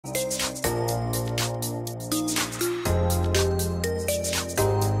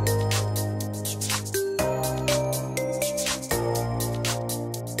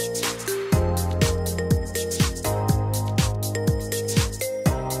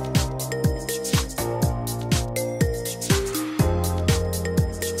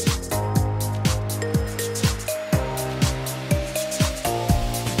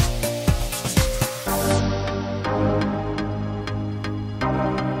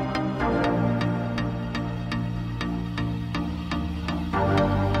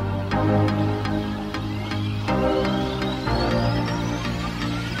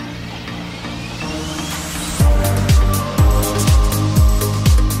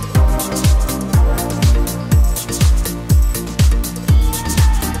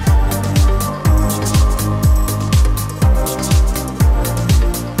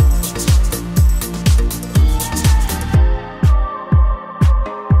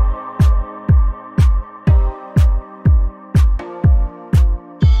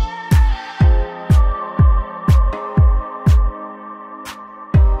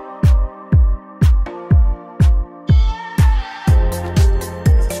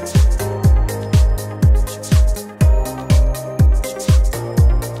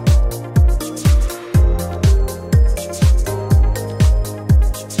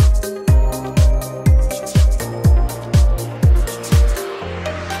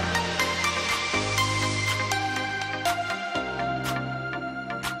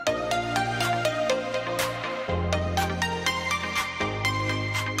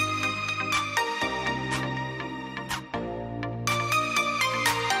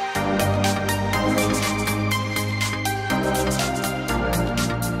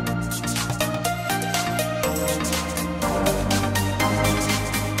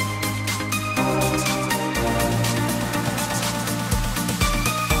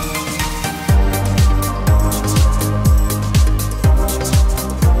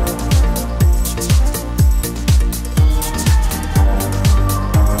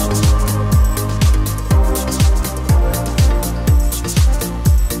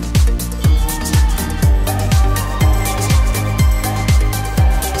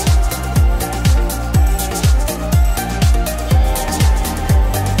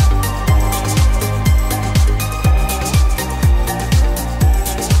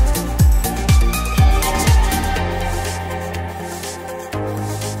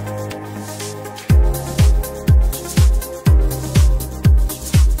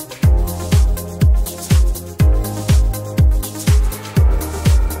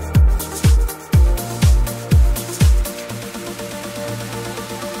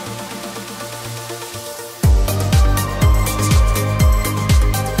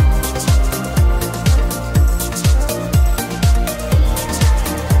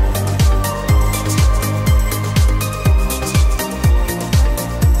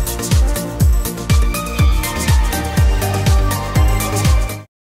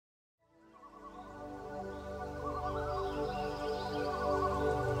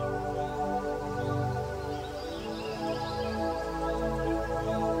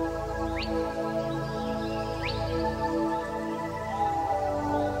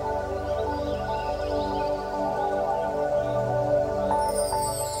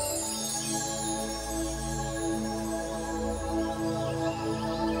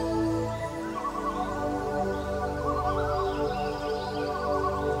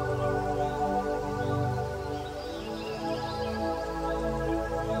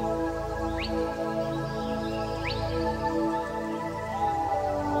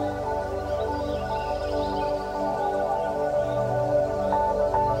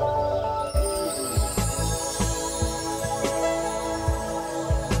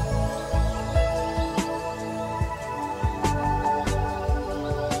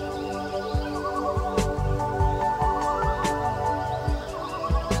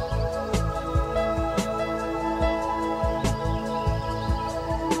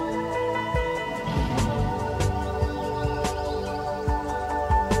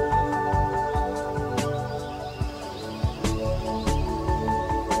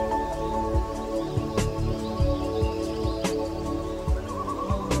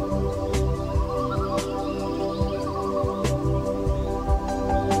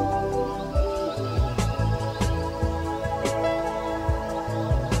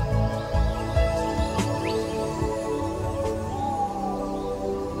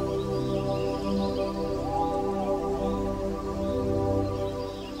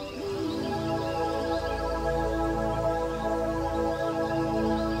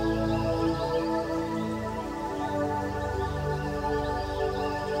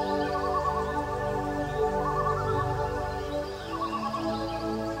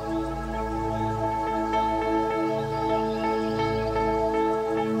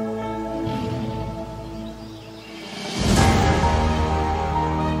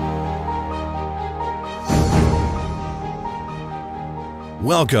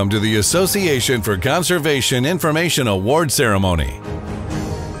Welcome to the Association for Conservation Information Award Ceremony.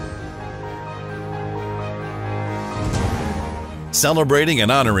 Celebrating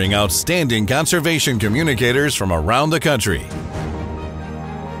and honoring outstanding conservation communicators from around the country.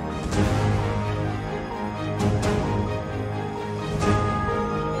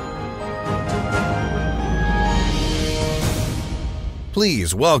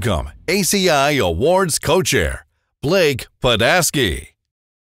 Please welcome ACI Awards Co-Chair, Blake Podasky.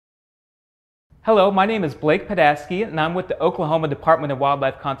 Hello, my name is Blake Podasky, and I'm with the Oklahoma Department of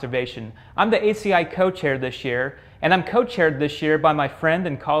Wildlife Conservation. I'm the ACI co-chair this year, and I'm co-chaired this year by my friend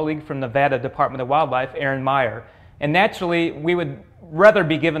and colleague from Nevada Department of Wildlife, Aaron Meyer. And naturally, we would rather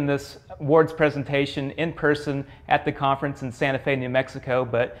be given this awards presentation in person at the conference in Santa Fe, New Mexico,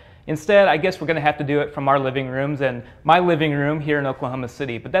 but instead, I guess we're going to have to do it from our living rooms and my living room here in Oklahoma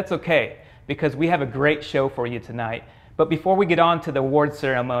City. But that's okay, because we have a great show for you tonight. But before we get on to the awards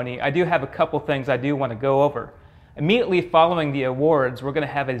ceremony, I do have a couple things I do want to go over. Immediately following the awards, we're going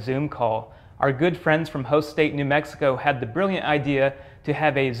to have a Zoom call. Our good friends from host state New Mexico had the brilliant idea to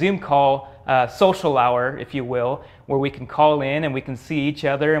have a Zoom call, social hour, if you will, where we can call in and we can see each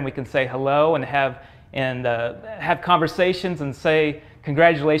other and we can say hello and have conversations and say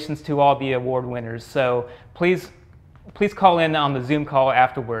congratulations to all the award winners. So please call in on the Zoom call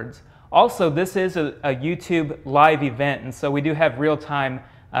afterwards. Also, this is a YouTube live event, and so we do have real-time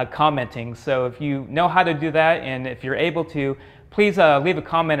commenting. So if you know how to do that, and if you're able to, please leave a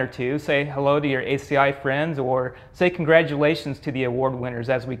comment or two, say hello to your ACI friends, or say congratulations to the award winners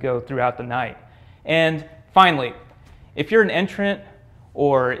as we go throughout the night. And finally, if you're an entrant,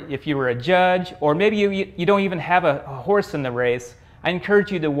 or if you were a judge, or maybe you don't even have a horse in the race, I encourage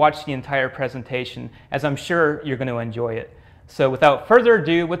you to watch the entire presentation, as I'm sure you're going to enjoy it. So without further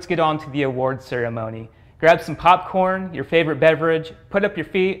ado, let's get on to the awards ceremony. Grab some popcorn, your favorite beverage, put up your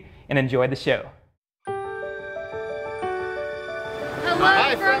feet, and enjoy the show.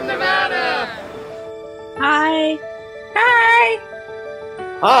 Hello from Nevada! Hi! Hi!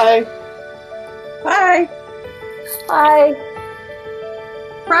 Hi! Hi! Hi!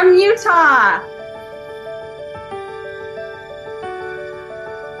 From Utah!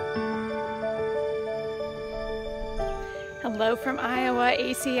 Hello from Iowa,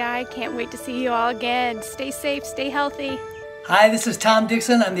 ACI. Can't wait to see you all again. Stay safe, stay healthy. Hi, this is Tom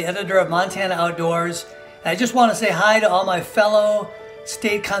Dixon. I'm the editor of Montana Outdoors. And I just want to say hi to all my fellow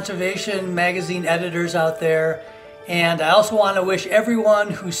state conservation magazine editors out there. And I also want to wish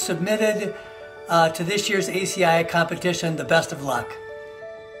everyone who submitted to this year's ACI competition the best of luck.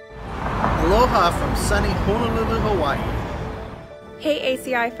 Aloha from sunny Honolulu, Hawaii. Hey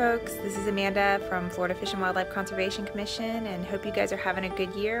ACI folks, this is Amanda from Florida Fish and Wildlife Conservation Commission, and hope you guys are having a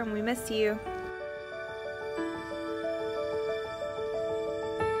good year and we miss you.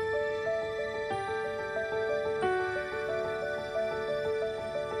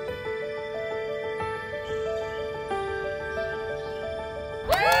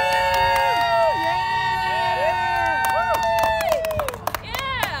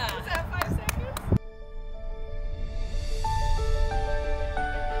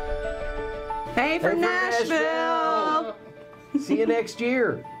 Hey from Nashville! See you next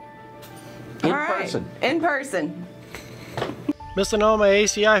year. In person. In person. Missing all my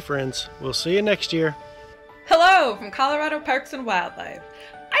ACI friends. We'll see you next year. Hello from Colorado Parks and Wildlife.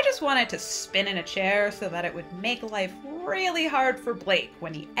 I just wanted to spin in a chair so that it would make life really hard for Blake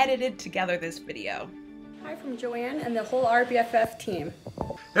when he edited together this video. Hi from Joanne and the whole RBFF team.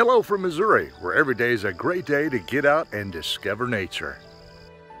 Hello from Missouri, where every day is a great day to get out and discover nature.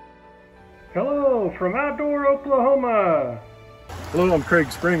 Hello from Outdoor Oklahoma. Hello, I'm Craig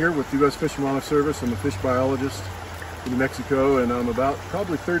Springer with the U.S. Fish and Wildlife Service. I'm a fish biologist in New Mexico, and I'm about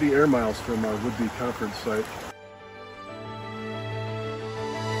probably 30 air miles from our would-be conference site.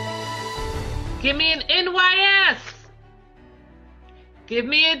 Give me an NYS. Give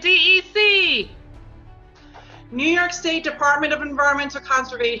me a DEC. New York State Department of Environmental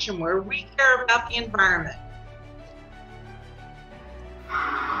Conservation, where we care about the environment.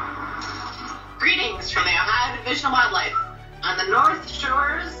 Greetings from the Ohio Division of Wildlife on the north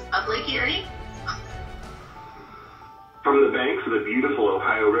shores of Lake Erie. From the banks of the beautiful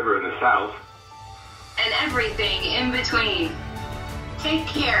Ohio River in the south. And everything in between. Take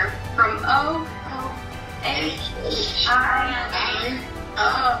care from OHIO.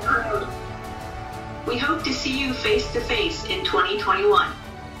 We hope to see you face to face in 2021.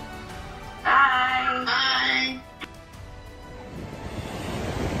 Bye. Bye.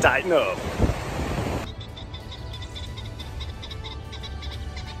 Tighten up.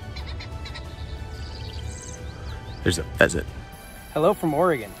 There's a pheasant. Hello from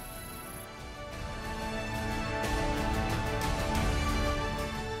Oregon.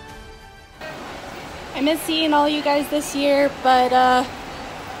 I miss seeing all you guys this year, but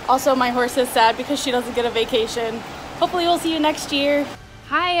also my horse is sad because she doesn't get a vacation. Hopefully we'll see you next year.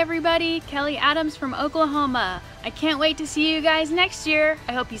 Hi everybody, Kelly Adams from Oklahoma. I can't wait to see you guys next year.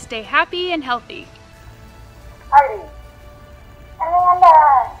 I hope you stay happy and healthy. Heidi,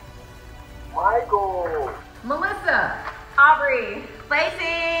 Amanda, Michael, Melissa, Aubrey,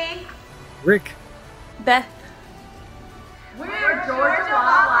 Lacey, Rick. Beth. We're Georgia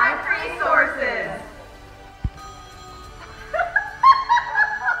Wildlife Resources.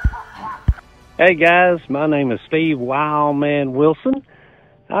 Hey guys, my name is Steve Wildman Wilson.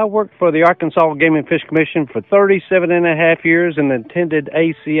 I worked for the Arkansas Game and Fish Commission for 37 and a half years and attended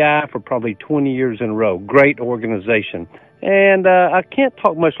ACI for probably 20 years in a row. Great organization. And I can't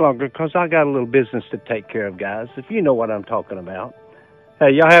talk much longer because I got a little business to take care of, guys, if you know what I'm talking about.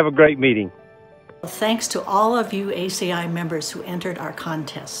 Hey, y'all have a great meeting. Thanks to all of you ACI members who entered our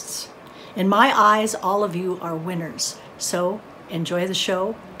contests. In my eyes, all of you are winners. So enjoy the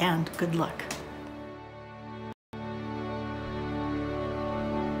show and good luck.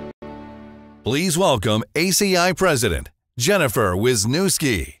 Please welcome ACI President Jennifer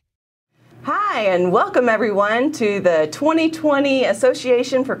Wisniewski. Hi, and welcome everyone to the 2020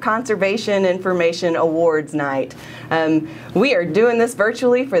 Association for Conservation Information Awards Night. We are doing this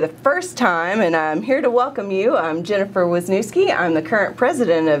virtually for the first time, and I'm here to welcome you. I'm Jennifer Wisniewski. I'm the current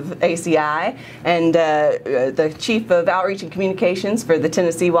president of ACI and the chief of outreach and communications for the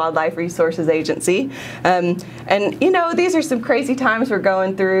Tennessee Wildlife Resources Agency. And you know, these are some crazy times we're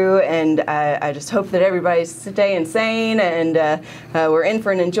going through, and I just hope that everybody's staying sane, and we're in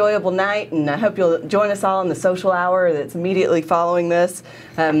for an enjoyable night, and I hope you'll join us all in the social hour that's immediately following this.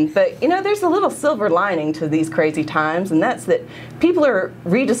 But you know, there's a little silver lining to these crazy times, and that's that people are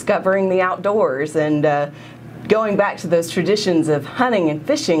rediscovering the outdoors and going back to those traditions of hunting and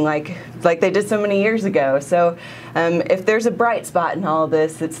fishing like they did so many years ago. So if there's a bright spot in all of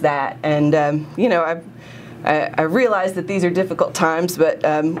this, it's that. And you know, I realize that these are difficult times, but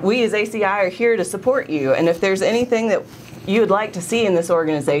we as ACI are here to support you. And if there's anything that you would like to see in this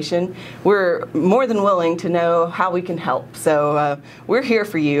organization, we're more than willing to know how we can help. So we're here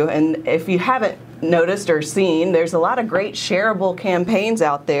for you. And if you haven't noticed or seen, there's a lot of great shareable campaigns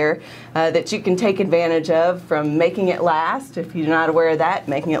out there that you can take advantage of, from Making It Last. If you're not aware of that,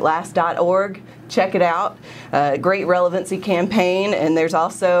 makingitlast.org. Check it out. Great relevancy campaign. And there's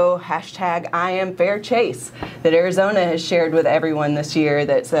also hashtag #IamFairChase that Arizona has shared with everyone this year.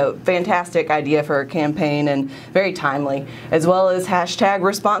 That's a fantastic idea for a campaign and very timely, as well as hashtag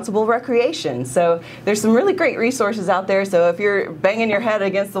 #ResponsibleRecreation. So there's some really great resources out there. So if you're banging your head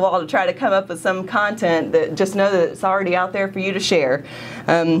against the wall to try to come up with some content, that just know that it's already out there for you to share.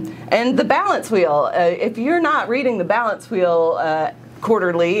 And the balance wheel. If you're not reading the balance wheel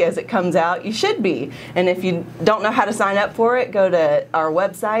quarterly as it comes out, you should be. And if you don't know how to sign up for it, go to our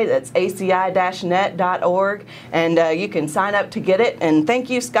website. That's aci-net.org, and you can sign up to get it. And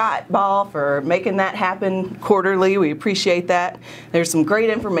thank you, Scott Ball, for making that happen quarterly. We appreciate that. There's some great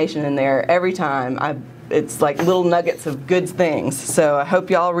information in there every time. It's like little nuggets of good things, so I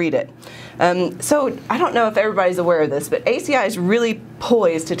hope y'all read it. So I don't know if everybody's aware of this, but ACI is really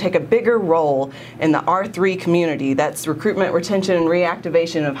poised to take a bigger role in the R3 community. That's recruitment, retention, and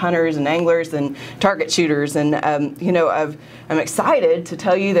reactivation of hunters and anglers and target shooters. And you know, I'm excited to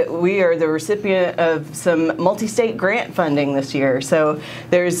tell you that we are the recipient of some multi-state grant funding this year. So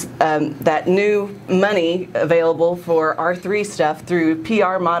there's that new money available for R3 stuff through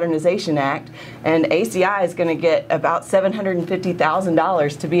PR Modernization Act, and ACI is going to get about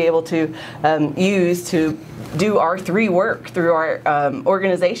 $750,000 to be able to use to do R3 work through our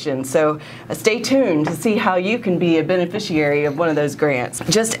organization. So stay tuned to see how you can be a beneficiary of one of those grants.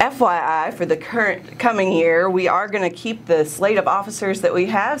 Just FYI, for the coming year, we are going to keep the slate of officers that we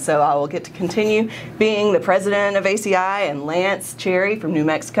have, so I will get to continue being the president of ACI, and Lance Cherry from New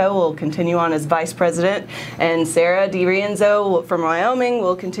Mexico will continue on as vice president, and Sarah DiRienzo from Wyoming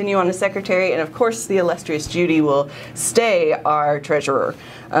will continue on as secretary, and of course the illustrious Judy will stay our treasurer.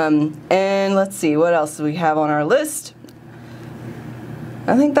 And let's see, what else do we have on our list?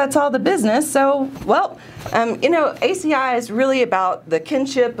 I think that's all the business. So, well, you know, ACI is really about the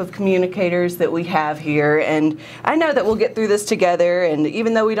kinship of communicators that we have here, and I know that we'll get through this together, and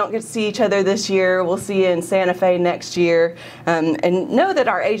even though we don't get to see each other this year, we'll see you in Santa Fe next year, and know that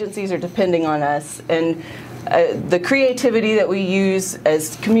our agencies are depending on us. And the creativity that we use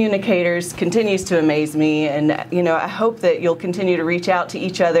as communicators continues to amaze me, and I hope that you'll continue to reach out to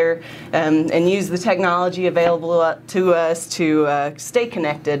each other and use the technology available to us to stay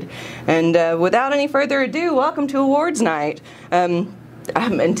connected. And without any further ado, welcome to Awards Night.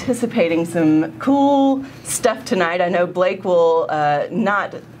 I'm anticipating some cool stuff tonight. I know Blake will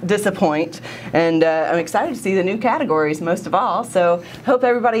not disappoint, and I'm excited to see the new categories most of all. So hope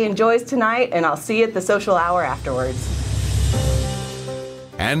everybody enjoys tonight, and I'll see you at the social hour afterwards.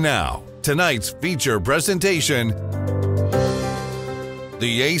 And now, tonight's feature presentation,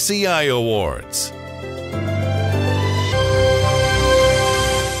 the ACI Awards.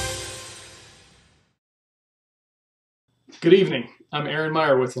 Good evening. I'm Aaron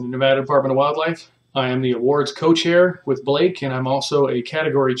Meyer with the Nevada Department of Wildlife. I am the awards co-chair with Blake, and I'm also a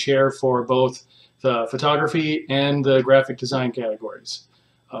category chair for both the photography and the graphic design categories.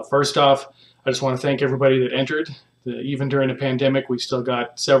 First off, I just want to thank everybody that entered. Even during the pandemic, we still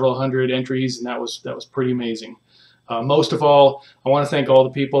got several hundred entries, and that was pretty amazing. Most of all, I want to thank all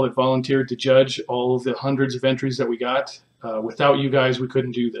the people that volunteered to judge all of the hundreds of entries that we got. Without you guys, we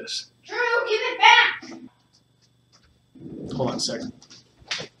couldn't do this. Drew, give it back! Hold on a second.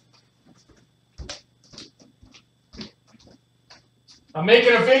 I'm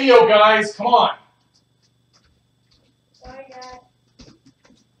making a video, guys. Come on. Sorry, Dad.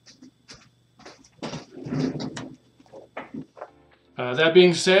 That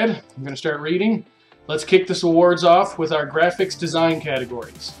being said, I'm going to start reading. Let's kick this awards off with our graphics design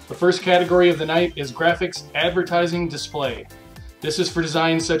categories. The first category of the night is graphics advertising display. This is for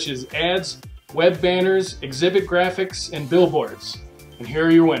designs such as ads, web banners, exhibit graphics, and billboards. And here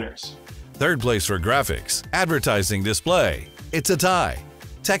are your winners. Third place for graphics, advertising display. It's a tie.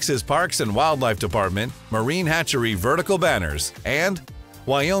 Texas Parks and Wildlife Department, Marine Hatchery Vertical Banners, and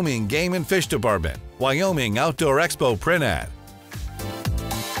Wyoming Game and Fish Department, Wyoming Outdoor Expo print ad.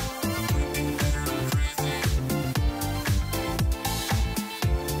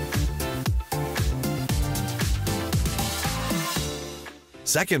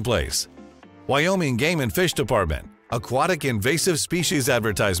 Second place, Wyoming Game and Fish Department, Aquatic Invasive Species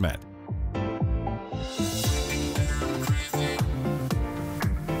Advertisement.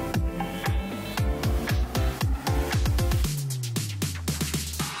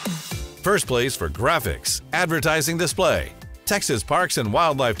 First place for graphics, advertising display, Texas Parks and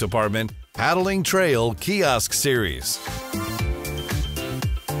Wildlife Department, Paddling Trail Kiosk Series.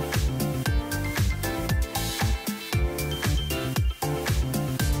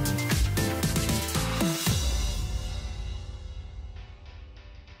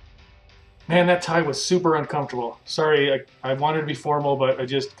 Man, that tie was super uncomfortable. Sorry, I wanted to be formal, but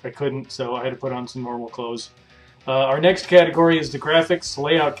I couldn't, so I had to put on some normal clothes. Our next category is the graphics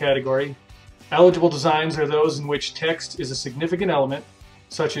layout category. Eligible designs are those in which text is a significant element,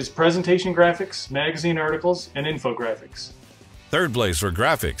 such as presentation graphics, magazine articles, and infographics. Third place for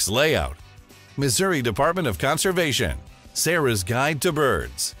graphics layout, Missouri Department of Conservation, Sarah's Guide to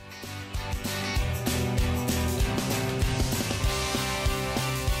Birds.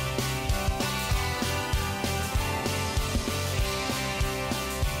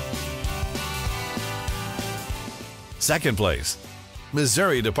 Second place,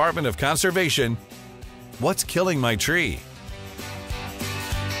 Missouri Department of Conservation, What's Killing My Tree?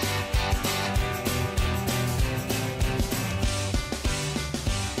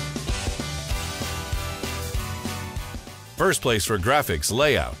 First place for graphics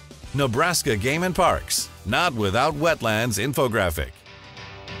layout, Nebraska Game and Parks, Not Without Wetlands infographic.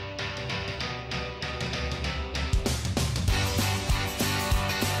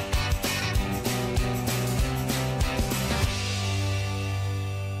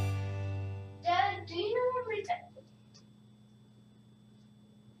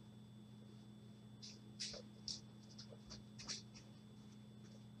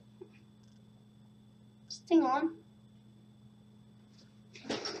 Hang on.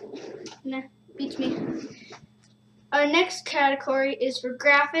 Nah, beats me. Our next category is for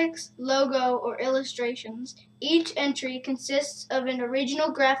graphics, logo, or illustrations. Each entry consists of an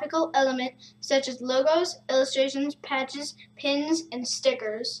original graphical element such as logos, illustrations, patches, pins, and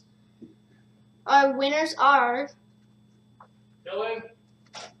stickers. Our winners are Dylan.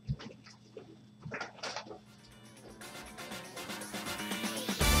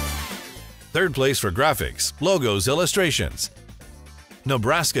 Third place for graphics, logos, illustrations,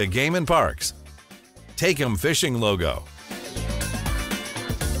 Nebraska Game and Parks, Take 'em Fishing logo.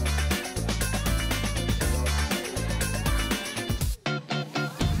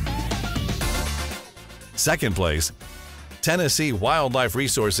 Second place, Tennessee Wildlife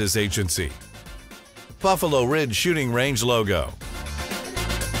Resources Agency. Buffalo Ridge Shooting Range logo.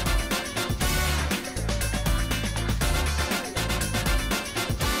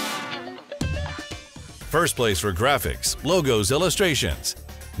 First place for graphics, logos, illustrations.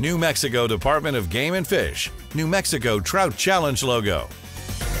 New Mexico Department of Game and Fish, New Mexico Trout Challenge logo.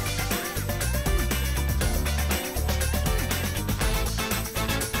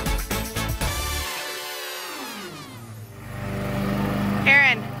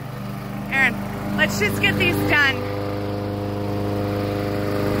 Aaron, let's just get these done.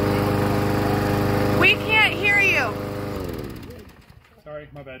 We can't hear you. Sorry,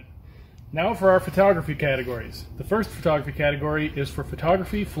 my bad. Now for our photography categories. The first photography category is for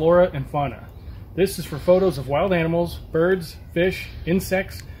photography, flora, and fauna. This is for photos of wild animals, birds, fish,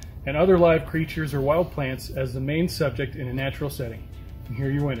 insects, and other live creatures or wild plants as the main subject in a natural setting. And here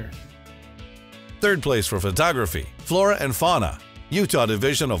are your winners. Third place for photography, flora and fauna, Utah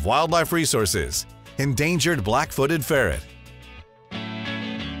Division of Wildlife Resources, endangered black-footed ferret.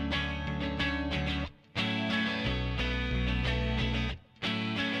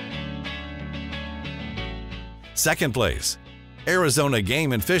 Second place, Arizona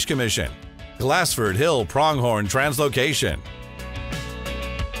Game and Fish Commission, Glassford Hill Pronghorn Translocation.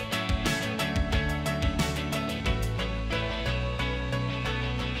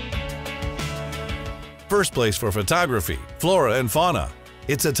 First place for photography, flora and fauna,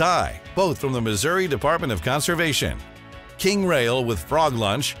 it's a tie, both from the Missouri Department of Conservation, King Rail with Frog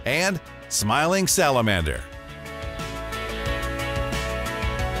Lunch and Smiling Salamander.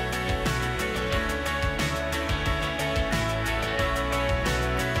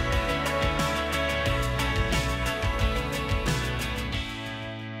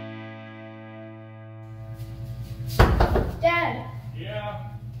 Dad. Yeah?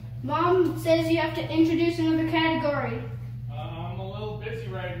 Mom says you have to introduce another category. I'm a little busy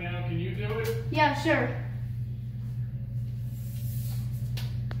right now. Can you do it? Yeah, sure.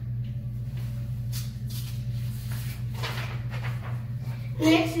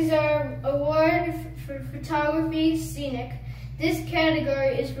 Next is our award for photography scenic. This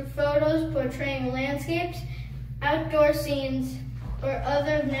category is for photos portraying landscapes, outdoor scenes, or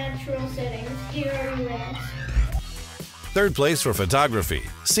other natural settings. Here are your winners. Third place for photography,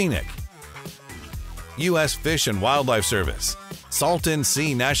 scenic, U.S. Fish and Wildlife Service, Salton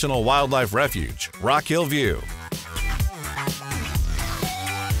Sea National Wildlife Refuge, Rock Hill View.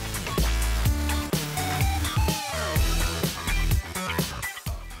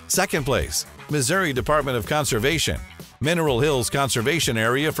 Second place, Missouri Department of Conservation, Mineral Hills Conservation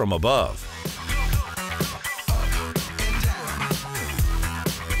Area from above.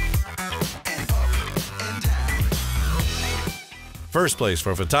 First place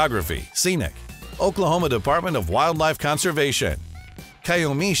for photography, scenic, Oklahoma Department of Wildlife Conservation,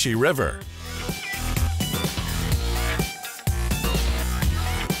 Kyomishi River.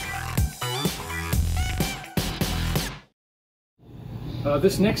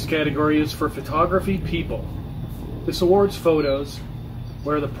 This next category is for photography people. This awards photos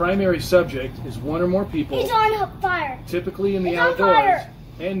where the primary subject is one or more people. He's on fire. Typically in the He's outdoors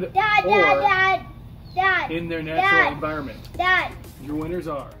and Dad, or Dad, in their natural environment. Dad. Your winners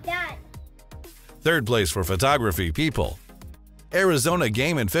are. Dad. Third place for photography people, Arizona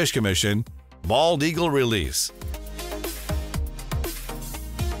Game and Fish Commission, Bald Eagle Release.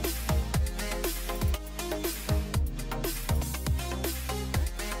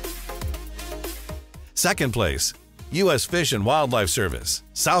 Second place, U.S. Fish and Wildlife Service,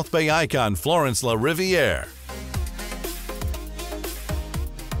 South Bay Icon Florence La Riviere.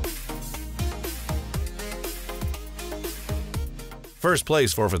 First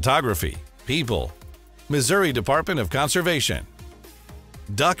place for photography, people, Missouri Department of Conservation,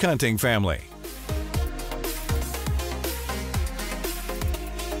 Duck Hunting Family.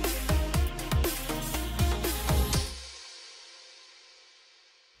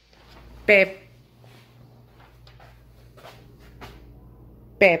 Babe,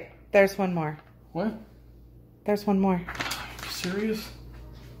 there's one more. What? There's one more. Serious?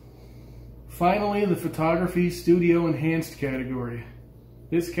 Finally, the photography studio enhanced category.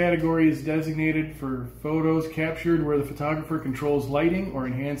 This category is designated for photos captured where the photographer controls lighting or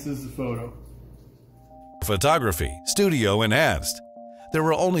enhances the photo. Photography studio enhanced. There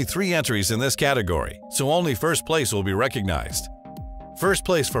were only 3 entries in this category, so only first place will be recognized. First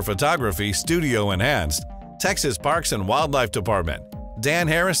place for photography studio enhanced, Texas Parks and Wildlife Department, Dan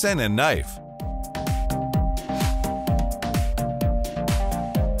Harrison and Knife.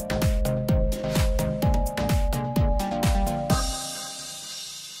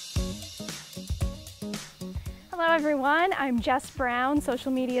 Hello everyone, I'm Jess Brown,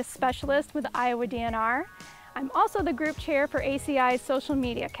 Social Media Specialist with Iowa DNR. I'm also the group chair for ACI's social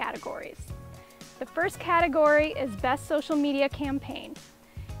media categories. The first category is Best Social Media Campaign.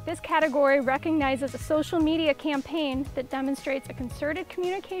 This category recognizes a social media campaign that demonstrates a concerted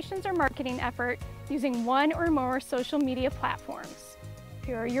communications or marketing effort using one or more social media platforms.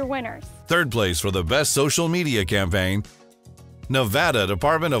 Here are your winners. Third place for the Best Social Media Campaign, Nevada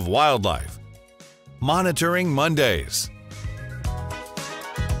Department of Wildlife. Monitoring Mondays.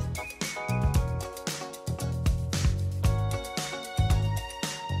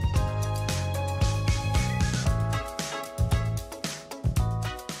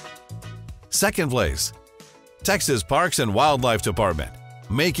 Second place, Texas Parks and Wildlife Department.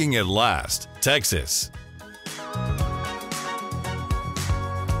 Making It Last, Texas.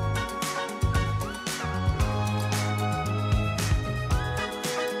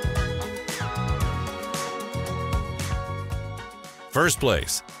 First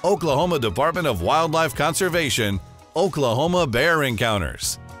place, Oklahoma Department of Wildlife Conservation, Oklahoma Bear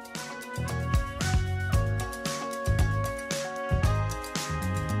Encounters.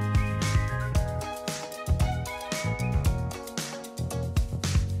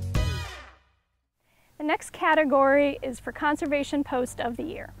 The next category is for Conservation Post of the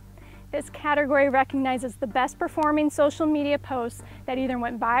Year. This category recognizes the best performing social media posts that either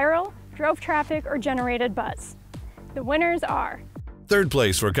went viral, drove traffic, or generated buzz. The winners are: Third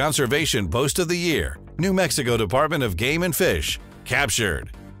place for Conservation Post of the Year, New Mexico Department of Game and Fish,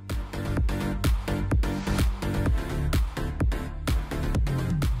 Captured.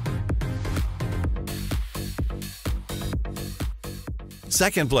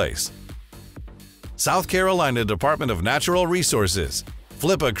 Second place, South Carolina Department of Natural Resources,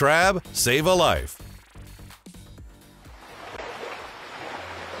 Flip a Crab, Save a Life.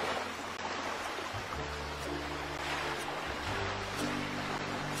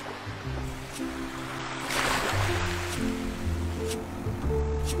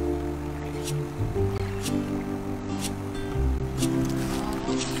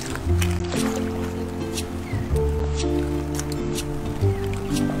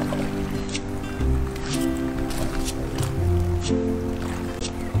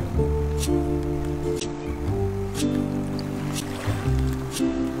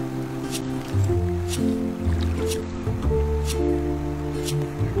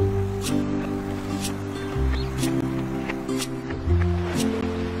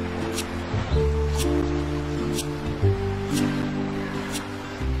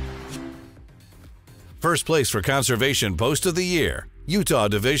 First place for Conservation Post of the Year, Utah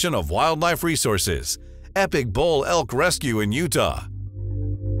Division of Wildlife Resources, Epic Bull Elk Rescue in Utah.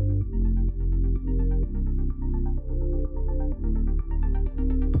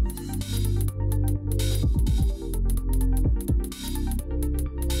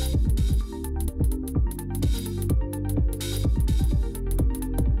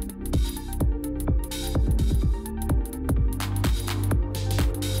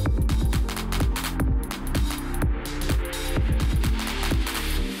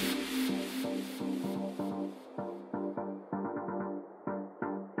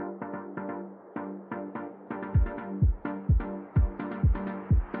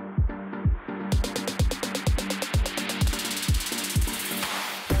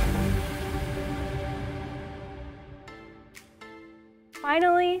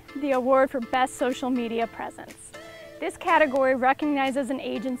 Finally, the award for Best Social Media Presence. This category recognizes an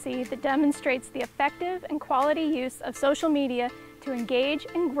agency that demonstrates the effective and quality use of social media to engage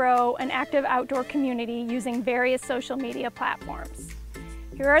and grow an active outdoor community using various social media platforms.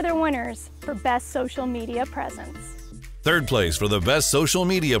 Here are the winners for Best Social Media Presence. Third place for the Best Social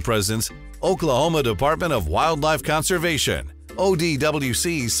Media Presence, Oklahoma Department of Wildlife Conservation,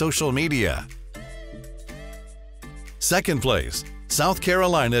 ODWC Social Media. Second place, South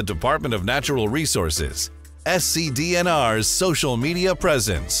Carolina Department of Natural Resources, SCDNR's Social Media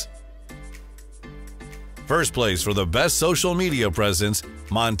Presence. First place for the Best Social Media Presence,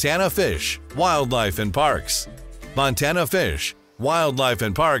 Montana Fish, Wildlife and Parks. Montana Fish, Wildlife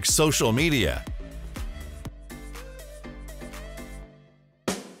and Parks Social Media.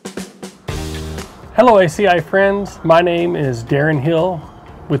 Hello ACI friends, my name is Darren Hill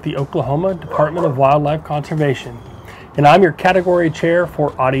with the Oklahoma Department of Wildlife Conservation, and I'm your category chair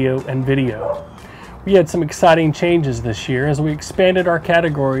for audio and video. We had some exciting changes this year as we expanded our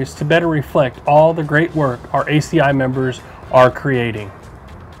categories to better reflect all the great work our ACI members are creating.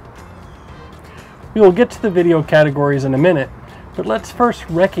 We will get to the video categories in a minute, but let's first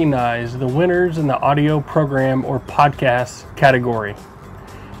recognize the winners in the audio program or podcast category.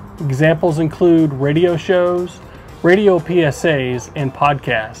 Examples include radio shows, radio PSAs, and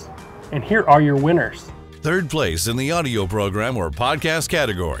podcasts. And here are your winners. Third place in the audio program or podcast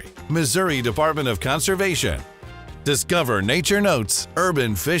category, Missouri Department of Conservation. Discover Nature Notes,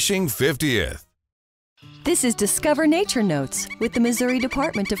 Urban Fishing 50th. This is Discover Nature Notes with the Missouri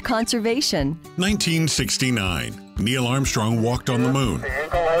Department of Conservation. 1969, Neil Armstrong walked on the moon,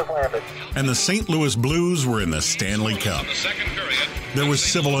 and the St. Louis Blues were in the Stanley Cup. There was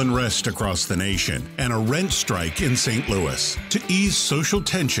civil unrest across the nation and a rent strike in St. Louis. To ease social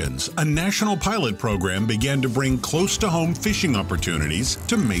tensions, a national pilot program began to bring close-to-home fishing opportunities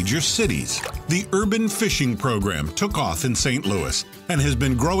to major cities. The Urban Fishing Program took off in St. Louis and has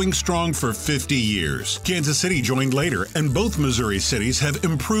been growing strong for 50 years. Kansas City joined later, and both Missouri cities have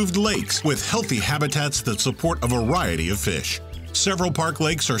improved lakes with healthy habitats that support a variety of fish. Several park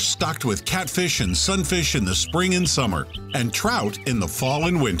lakes are stocked with catfish and sunfish in the spring and summer, and trout in the fall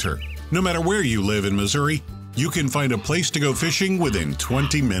and winter. No matter where you live in Missouri, you can find a place to go fishing within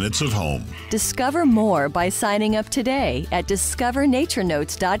 20 minutes of home. Discover more by signing up today at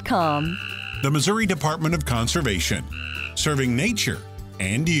discovernaturennotes.com. The Missouri Department of Conservation, serving nature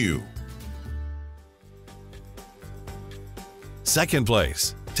and you. Second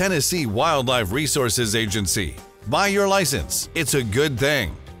place, Tennessee Wildlife Resources Agency. Buy your license. It's a good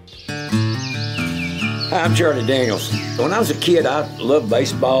thing. Hi, I'm Charlie Daniels. When I was a kid, I loved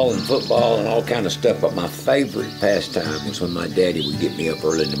baseball and football and all kind of stuff, but my favorite pastime was when my daddy would get me up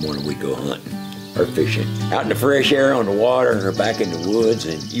early in the morning. We'd go hunting or fishing. Out in the fresh air on the water or back in the woods,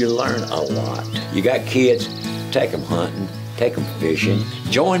 and you learn a lot. You got kids, take them hunting, take them fishing.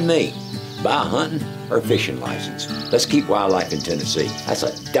 Join me. Buy a hunting or fishing license. Let's keep wildlife in Tennessee. That's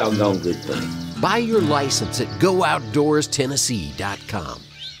a doggone good thing. Buy your license at GoOutdoorsTennessee.com.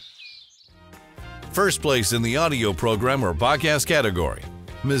 First place in the audio program or podcast category,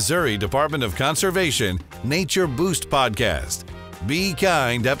 Missouri Department of Conservation Nature Boost Podcast. Be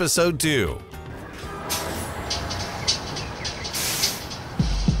Kind, Episode 2.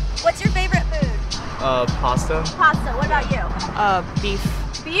 What's your favorite food? Pasta. Pasta. What about you? Beef.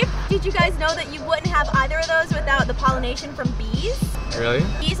 Beef? Did you guys know that you wouldn't have either of those without the pollination from bees? Really?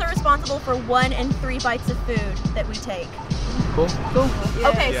 Bees are responsible for 1 in 3 bites of food that we take. Cool. Yeah.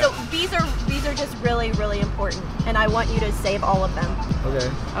 Okay, so bees are just really, really important, and I want you to save all of them. Okay.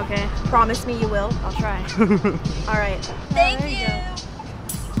 Okay. Promise me you will? I'll try. All right. Thank you.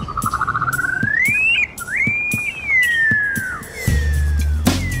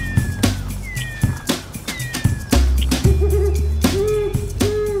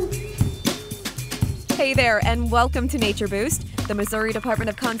 Hey there, and welcome to Nature Boost, the Missouri Department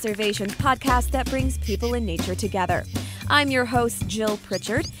of Conservation podcast that brings people and nature together. I'm your host, Jill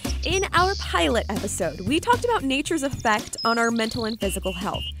Pritchard. In our pilot episode, we talked about nature's effect on our mental and physical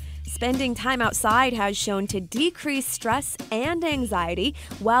health. Spending time outside has shown to decrease stress and anxiety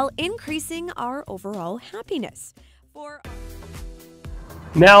while increasing our overall happiness.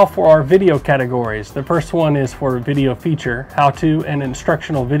 Now for our video categories. The first one is for video feature, how-to, and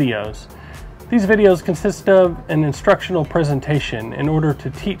instructional videos. These videos consist of an instructional presentation in order to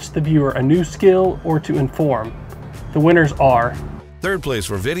teach the viewer a new skill or to inform. The winners are: Third place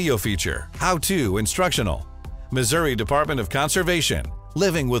for video feature, how-to instructional, Missouri Department of Conservation,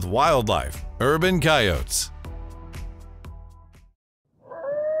 Living with Wildlife, Urban Coyotes.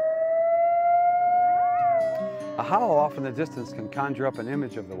 A howl off in the distance can conjure up an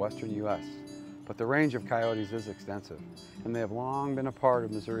image of the western U.S., but the range of coyotes is extensive, and they have long been a part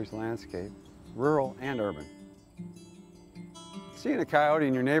of Missouri's landscape, rural and urban. Seeing a coyote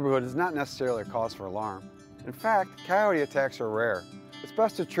in your neighborhood is not necessarily a cause for alarm. In fact, coyote attacks are rare. It's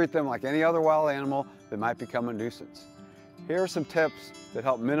best to treat them like any other wild animal that might become a nuisance. Here are some tips that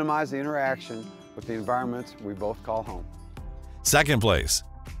help minimize the interaction with the environments we both call home. Second place,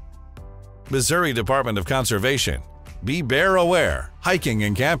 Missouri Department of Conservation, Be Bear Aware, Hiking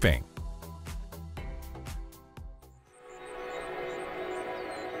and Camping.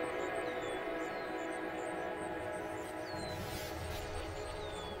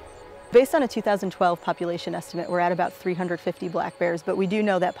 Based on a 2012 population estimate, we're at about 350 black bears, but we do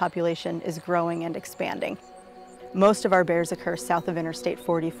know that population is growing and expanding. Most of our bears occur south of Interstate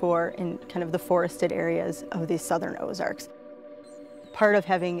 44 in kind of the forested areas of the southern Ozarks. Part of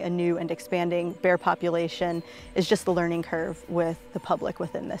having a new and expanding bear population is just the learning curve with the public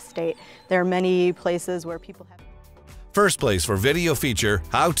within this state. There are many places where people have... First place for video feature,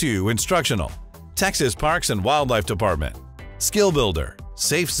 how-to instructional, Texas Parks and Wildlife Department, Skill Builder,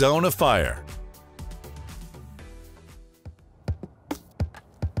 Safe Zone of Fire.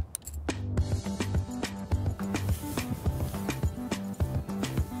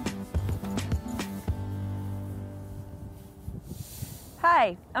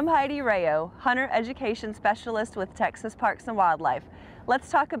 Hi, I'm Heidi Rayo, Hunter Education Specialist with Texas Parks and Wildlife. Let's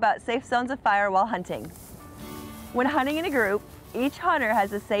talk about safe zones of fire while hunting. When hunting in a group, each hunter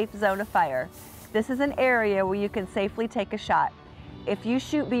has a safe zone of fire. This is an area where you can safely take a shot. If you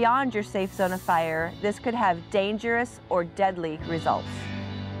shoot beyond your safe zone of fire, this could have dangerous or deadly results.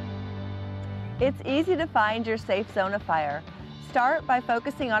 It's easy to find your safe zone of fire. Start by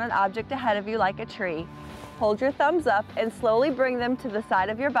focusing on an object ahead of you like a tree. Hold your thumbs up and slowly bring them to the side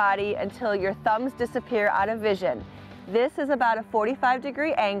of your body until your thumbs disappear out of vision. This is about a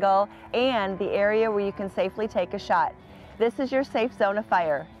 45-degree angle and the area where you can safely take a shot. This is your safe zone of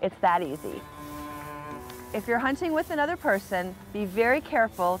fire. It's that easy. If you're hunting with another person, be very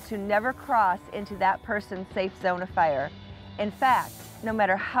careful to never cross into that person's safe zone of fire. In fact, no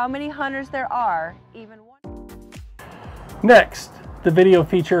matter how many hunters there are, even one... Next, the video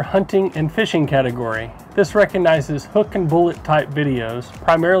feature hunting and fishing category. This recognizes hook and bullet type videos,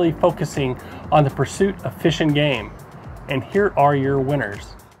 primarily focusing on the pursuit of fish and game. And here are your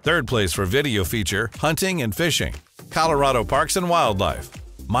winners. Third place for video feature, hunting and fishing, Colorado Parks and Wildlife,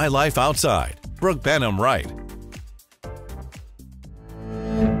 My Life Outside, Brooke Benham Wright.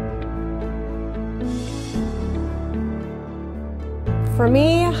 For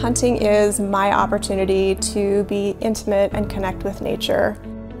me, hunting is my opportunity to be intimate and connect with nature.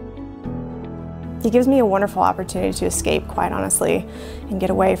 It gives me a wonderful opportunity to escape, quite honestly, and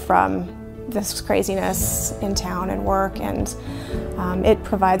get away from this craziness in town and work, and it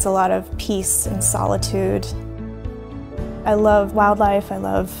provides a lot of peace and solitude. I love wildlife, I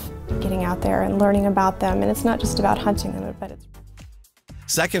love getting out there and learning about them, and it's not just about hunting them, but it's...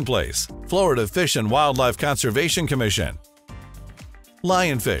 Second place, Florida Fish and Wildlife Conservation Commission,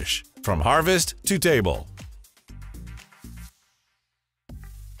 Lionfish, from harvest to table.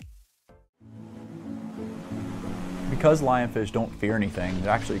 Because lionfish don't fear anything,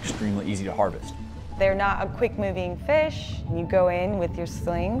 they're actually extremely easy to harvest. They're not a quick-moving fish. You go in with your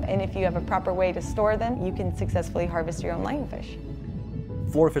sling, and if you have a proper way to store them, you can successfully harvest your own lionfish.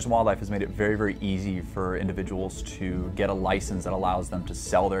 Florida Fish and Wildlife has made it very, very easy for individuals to get a license that allows them to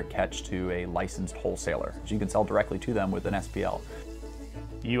sell their catch to a licensed wholesaler. So you can sell directly to them with an SPL.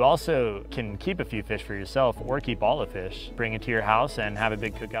 You also can keep a few fish for yourself or keep all the fish, bring it to your house and have a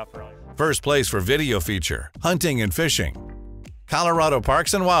big cookout for all your... First place for video feature, hunting and fishing, Colorado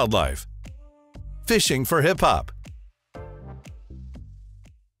Parks and Wildlife, Fishing for Hip Hop.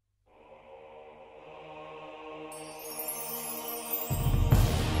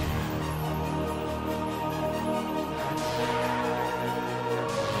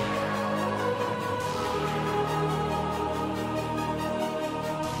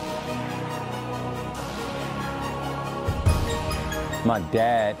 My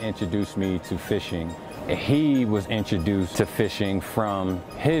dad introduced me to fishing. He was introduced to fishing from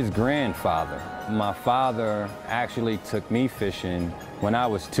his grandfather. My father actually took me fishing when I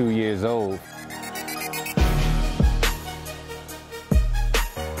was 2 years old.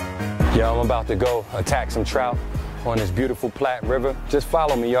 Yo, I'm about to go attack some trout on this beautiful Platte River. Just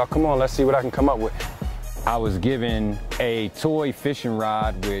follow me, y'all. Come on, let's see what I can come up with. I was given a toy fishing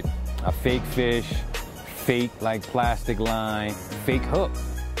rod with a fake fish, fake like plastic line, fake hook.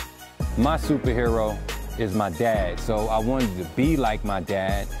 My superhero is my dad, so I wanted to be like my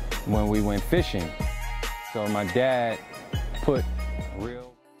dad when we went fishing. So my dad put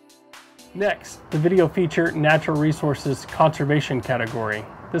real... Next, the video feature Natural Resources Conservation category.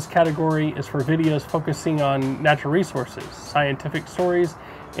 This category is for videos focusing on natural resources, scientific stories,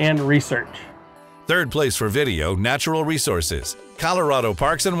 and research. Third place for video, Natural Resources, Colorado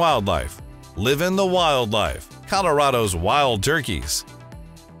Parks and Wildlife, Live in the Wildlife, Colorado's wild turkeys.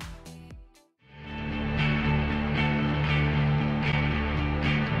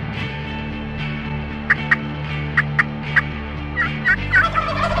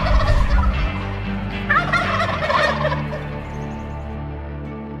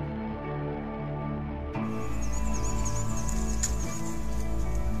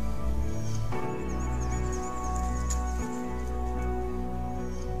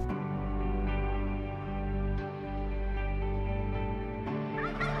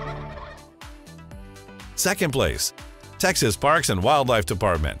 Second place, Texas Parks and Wildlife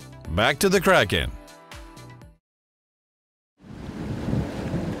Department, Back to the Kraken.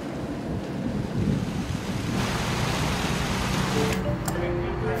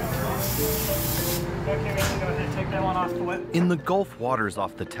 In the Gulf waters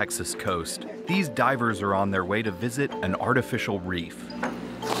off the Texas coast, these divers are on their way to visit an artificial reef.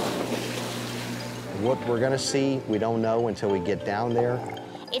 What we're going to see, we don't know until we get down there.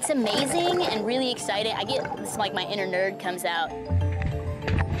 It's amazing and really exciting. It's like my inner nerd comes out.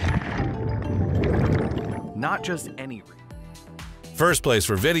 not just any. First place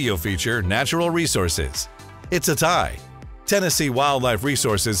for video feature, Natural Resources. It's a tie. Tennessee Wildlife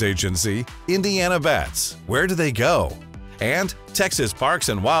Resources Agency, Indiana Bats, Where Do They Go? And Texas Parks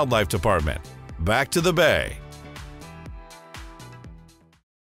and Wildlife Department, Back to the Bay.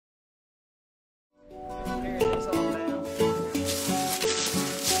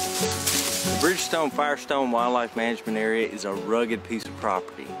 The Bridgestone Firestone Wildlife Management Area is a rugged piece of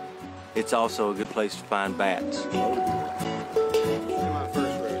property. It's also a good place to find bats.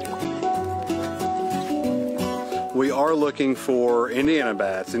 We are looking for Indiana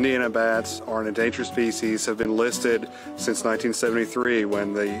bats. Indiana bats are an endangered species, have been listed since 1973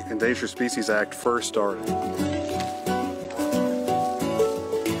 when the Endangered Species Act first started.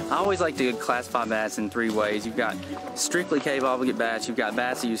 I always like to classify bats in three ways. You've got strictly cave obligate bats, you've got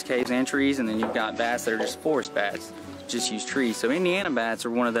bats that use caves and trees, and then you've got bats that are just forest bats, just use trees. So Indiana bats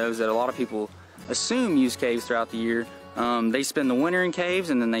are one of those that a lot of people assume use caves throughout the year. They spend the winter in caves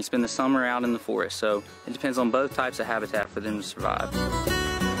and then they spend the summer out in the forest. So it depends on both types of habitat for them to survive.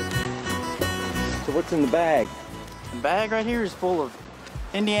 So what's in the bag? The bag right here is full of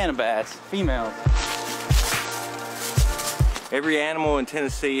Indiana bats, females. Every animal in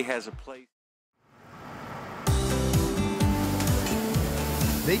Tennessee has a place.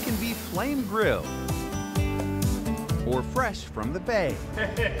 They can be flame grilled or fresh from the bay.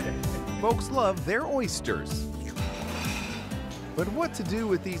 Folks love their oysters. But what to do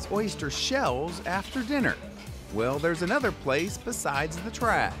with these oyster shells after dinner? Well, there's another place besides the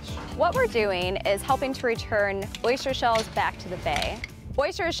trash. What we're doing is helping to return oyster shells back to the bay.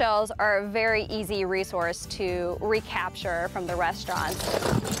 Oyster shells are a very easy resource to recapture from the restaurants.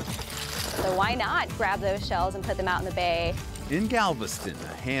 So why not grab those shells and put them out in the bay? In Galveston,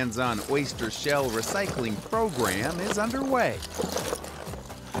 a hands-on oyster shell recycling program is underway.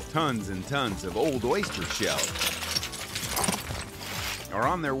 Tons and tons of old oyster shells are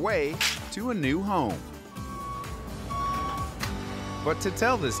on their way to a new home. But to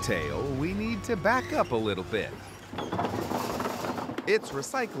tell this tale, we need to back up a little bit. It's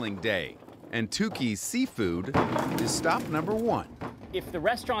recycling day, and Tukey's Seafood is stop number 1. If the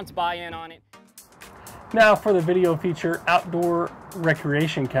restaurants buy in on it. Now for the video feature outdoor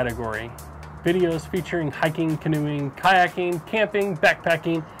recreation category. Videos featuring hiking, canoeing, kayaking, camping,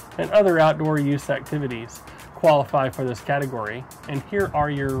 backpacking, and other outdoor use activities qualify for this category, and here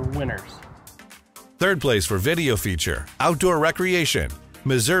are your winners. Third place for video feature, Outdoor Recreation,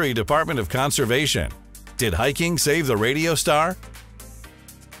 Missouri Department of Conservation. Did hiking save the radio star?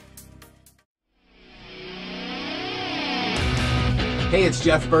 Hey, it's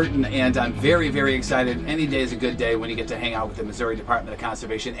Jeff Burton, and I'm very, very excited. Any day is a good day when you get to hang out with the Missouri Department of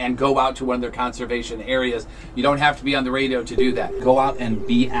Conservation and go out to one of their conservation areas. You don't have to be on the radio to do that. Go out and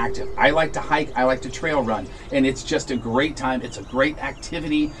be active. I like to hike, I like to trail run, and it's just a great time. It's a great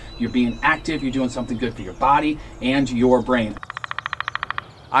activity. You're being active, you're doing something good for your body and your brain.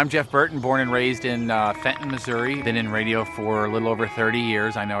 I'm Jeff Burton, born and raised in Fenton, Missouri. Been in radio for a little over 30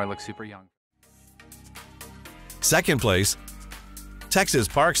 years. I know I look super young. Second place, Texas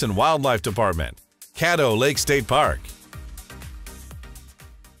Parks and Wildlife Department, Caddo Lake State Park.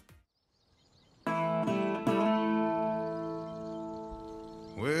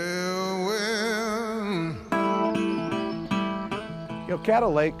 You know,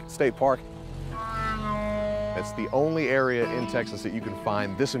 Caddo Lake State Park, it's the only area in Texas that you can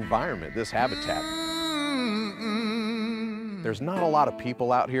find this environment, this habitat. There's not a lot of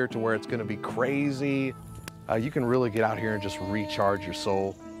people out here to where it's going to be crazy. You can really get out here and just recharge your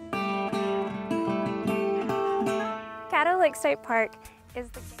soul. Caddo Lake State Park is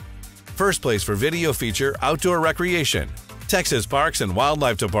the... First place for video feature Outdoor Recreation, Texas Parks and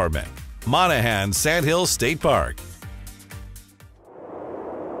Wildlife Department, Monahans Sandhills State Park.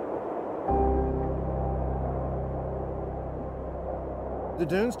 The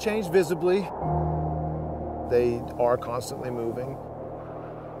dunes change visibly. They are constantly moving,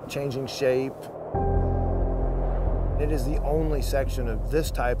 changing shape. It is the only section of this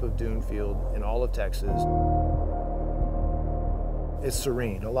type of dune field in all of Texas. It's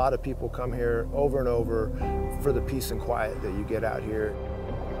serene. A lot of people come here over and over for the peace and quiet that you get out here.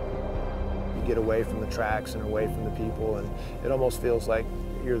 You get away from the tracks and away from the people, and it almost feels like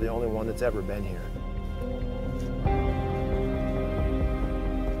you're the only one that's ever been here.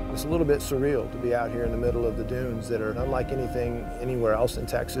 It's a little bit surreal to be out here in the middle of the dunes that are unlike anything anywhere else in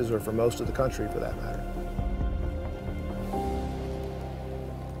Texas or for most of the country for that matter.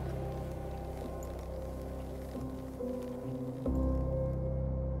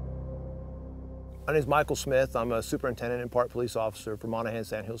 My name is Michael Smith. I'm a superintendent and park police officer for Monahans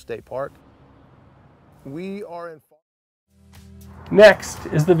Sandhills State Park. We are in. Next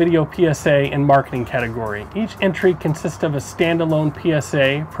is the video PSA and marketing category. Each entry consists of a standalone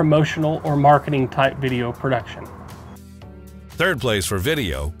PSA, promotional or marketing type video production. Third place for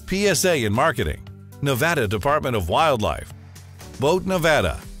video, PSA and marketing, Nevada Department of Wildlife, Boat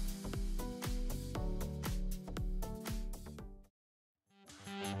Nevada.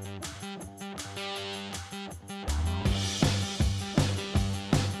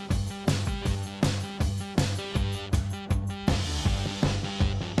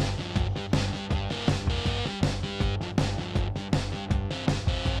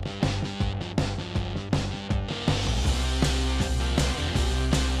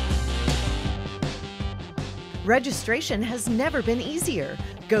 Registration has never been easier.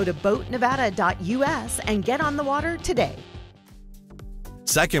 Go to boatnevada.us and get on the water today.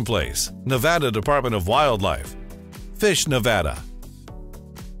 Second place, Nevada Department of Wildlife, Fish Nevada.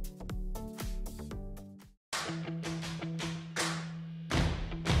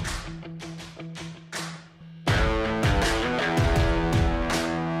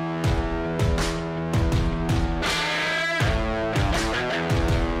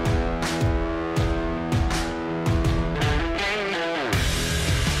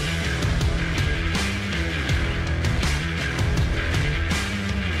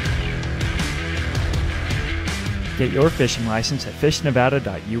 Get your fishing license at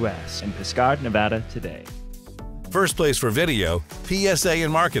fishnevada.us and Pescad, Nevada today. First place for video, PSA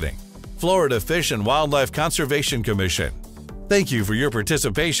and marketing, Florida Fish and Wildlife Conservation Commission. Thank you for your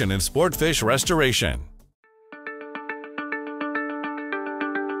participation in sport fish restoration.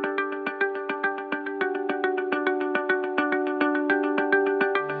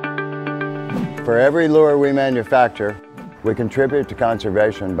 For every lure we manufacture, we contribute to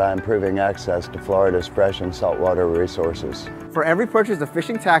conservation by improving access to Florida's fresh and saltwater resources. For every purchase of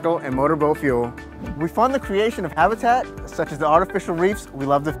fishing tackle and motorboat fuel, we fund the creation of habitat such as the artificial reefs we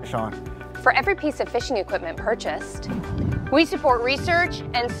love to fish on. For every piece of fishing equipment purchased, we support research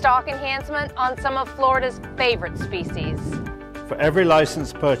and stock enhancement on some of Florida's favorite species. For every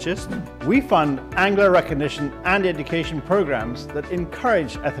license purchased, we fund angler recognition and education programs that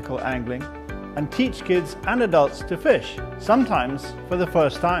encourage ethical angling and teach kids and adults to fish, sometimes for the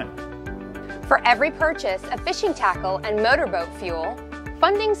first time. For every purchase of fishing tackle and motorboat fuel,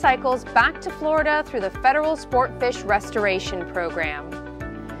 funding cycles back to Florida through the Federal Sport Fish Restoration Program.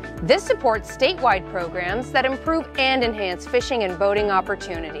 This supports statewide programs that improve and enhance fishing and boating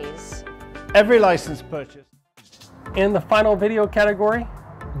opportunities. Every license purchase. In the final video category,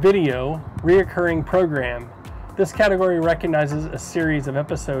 video, reoccurring program. This category recognizes a series of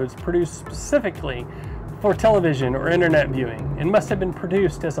episodes produced specifically for television or internet viewing and must have been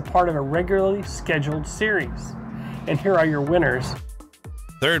produced as a part of a regularly scheduled series. And here are your winners.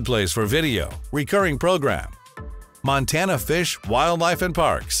 Third place for video, recurring program, Montana Fish, Wildlife and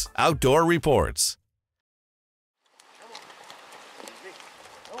Parks, Outdoor Reports.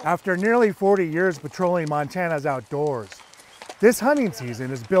 After nearly 40 years patrolling Montana's outdoors, this hunting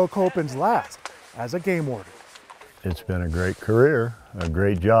season is Bill Copen's last as a game warden. It's been a great career, a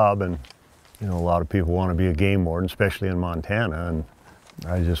great job, and you know, a lot of people want to be a game warden, especially in Montana, and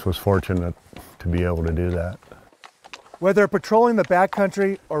I just was fortunate to be able to do that. Whether patrolling the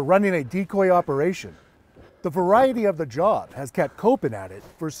backcountry or running a decoy operation, the variety of the job has kept Copen at it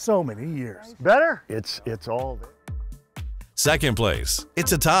for so many years. Better? It's all there. Second place,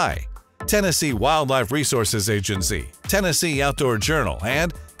 it's a tie. Tennessee Wildlife Resources Agency, Tennessee Outdoor Journal,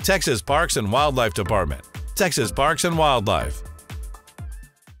 and Texas Parks and Wildlife Department, Texas Parks and Wildlife.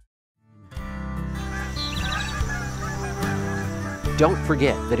 Don't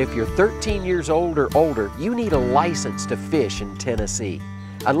forget that if you're 13 years old or older, you need a license to fish in Tennessee,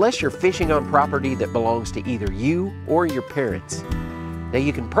 unless you're fishing on property that belongs to either you or your parents. Now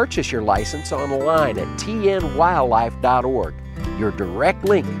you can purchase your license online at tnwildlife.org, your direct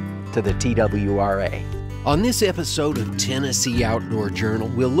link to the TWRA. On this episode of Tennessee Outdoor Journal,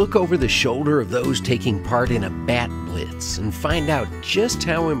 we'll look over the shoulder of those taking part in a bat blitz and find out just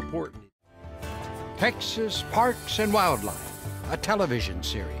how important. Texas Parks and Wildlife, a television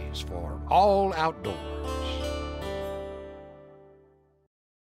series for all outdoors.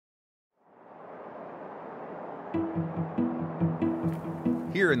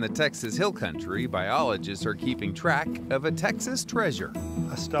 Here in the Texas Hill Country, biologists are keeping track of a Texas treasure.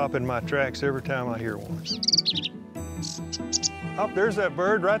 I stop in my tracks every time I hear one. Oh, there's that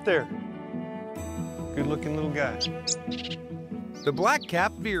bird right there. Good-looking little guy. The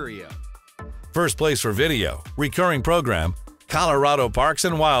black-capped vireo. First place for video, recurring program, Colorado Parks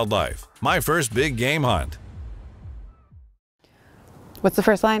and Wildlife, my first big game hunt. What's the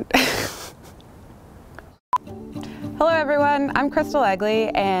first line? Hello everyone, I'm Crystal Egley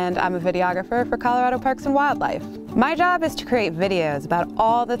and I'm a videographer for Colorado Parks and Wildlife. My job is to create videos about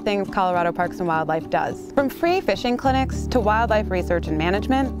all the things Colorado Parks and Wildlife does. From free fishing clinics to wildlife research and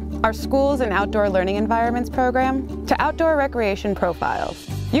management, our schools and outdoor learning environments program, to outdoor recreation profiles.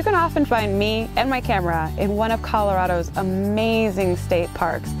 You can often find me and my camera in one of Colorado's amazing state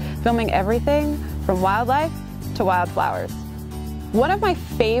parks, filming everything from wildlife to wildflowers. One of my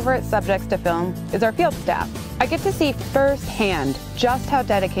favorite subjects to film is our field staff. I get to see firsthand just how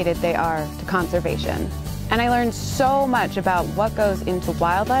dedicated they are to conservation. And I learn so much about what goes into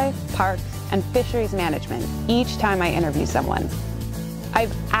wildlife, parks, and fisheries management each time I interview someone.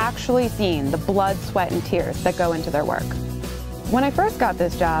 I've actually seen the blood, sweat, and tears that go into their work. When I first got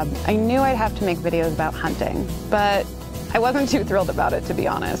this job, I knew I'd have to make videos about hunting, but I wasn't too thrilled about it, to be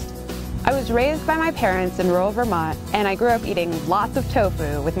honest. I was raised by my parents in rural Vermont, and I grew up eating lots of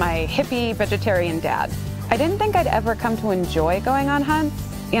tofu with my hippie vegetarian dad. I didn't think I'd ever come to enjoy going on hunts,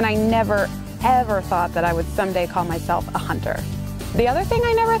 and I never, ever thought that I would someday call myself a hunter. The other thing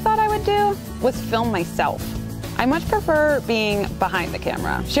I never thought I would do was film myself. I much prefer being behind the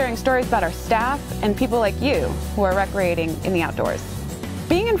camera, sharing stories about our staff and people like you who are recreating in the outdoors.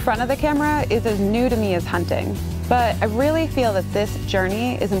 Being in front of the camera is as new to me as hunting, but I really feel that this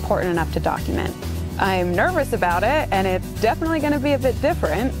journey is important enough to document. I'm nervous about it, and it's definitely going to be a bit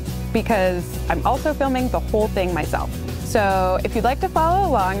different because I'm also filming the whole thing myself. So if you'd like to follow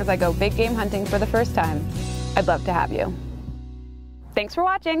along as I go big game hunting for the first time, I'd love to have you. Thanks for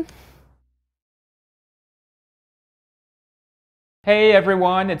watching. Hey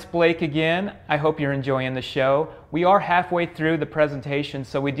everyone, it's Blake again. I hope you're enjoying the show. We are halfway through the presentation,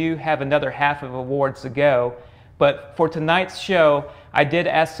 so we do have another half of awards to go. But for tonight's show, I did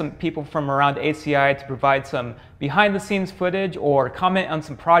ask some people from around ACI to provide some behind-the-scenes footage or comment on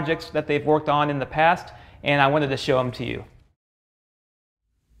some projects that they've worked on in the past, and I wanted to show them to you.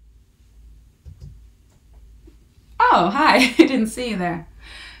 Oh, hi, I didn't see you there.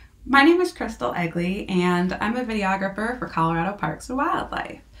 My name is Crystal Egley, and I'm a videographer for Colorado Parks and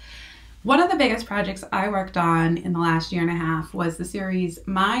Wildlife. One of the biggest projects I worked on in the last year and a half was the series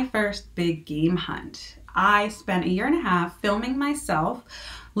My First Big Game Hunt. I spent a year and a half filming myself,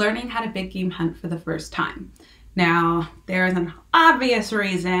 learning how to big game hunt for the first time. Now, there's an obvious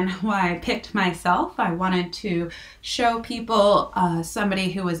reason why I picked myself. I wanted to show people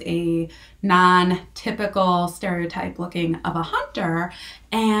somebody who was a non-typical stereotype looking of a hunter,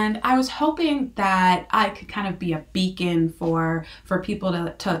 and I was hoping that I could kind of be a beacon for people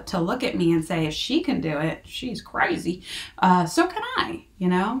to look at me and say, if she can do it, she's crazy, so can I. You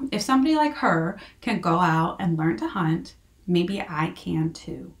know, if somebody like her can go out and learn to hunt, maybe I can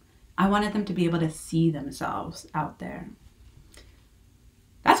too. I wanted them to be able to see themselves out there.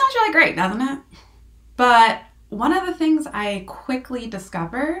 That sounds really great, doesn't it? But one of the things I quickly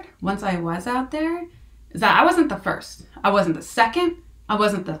discovered once I was out there is that I wasn't the first. I wasn't the second. I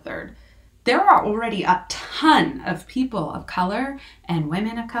wasn't the third. There are already a ton of people of color and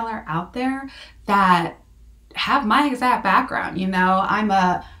women of color out there that have my exact background. You know, I'm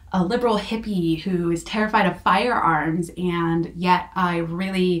a liberal hippie who is terrified of firearms, and yet I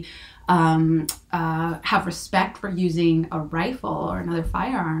really have respect for using a rifle or another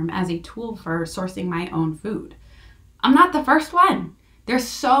firearm as a tool for sourcing my own food. I'm not the first one. There's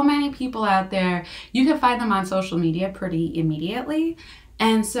so many people out there. You can find them on social media pretty immediately.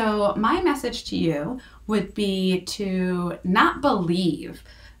 And so my message to you would be to not believe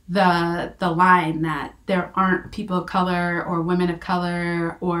the line that there aren't people of color or women of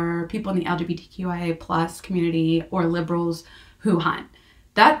color or people in the LGBTQIA plus community or liberals who hunt.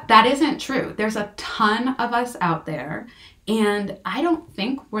 That isn't true. There's a ton of us out there, and I don't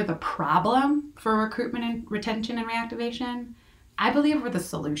think we're the problem for recruitment and retention and reactivation. I believe we're the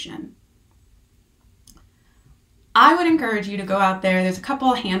solution. I would encourage you to go out there. There's a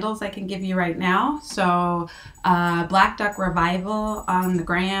couple of handles I can give you right now. So Black Duck Revival on the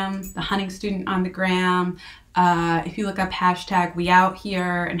gram, the Hunting Student on the gram. If you look up hashtag We Out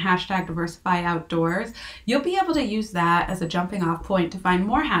Here and hashtag Diversify Outdoors, you'll be able to use that as a jumping off point to find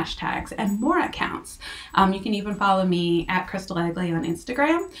more hashtags and more accounts. You can even follow me at Crystal Egley on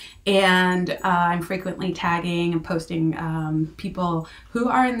Instagram, and I'm frequently tagging and posting people who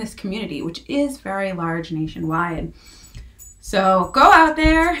are in this community, which is very large nationwide. So go out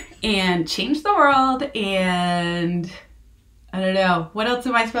there and change the world, and I don't know, what else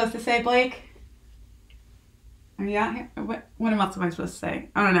am I supposed to say, Blake? Are you out here? What else am I supposed to say?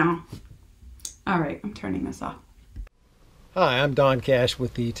 I don't know. All right, I'm turning this off. Hi, I'm Don Cash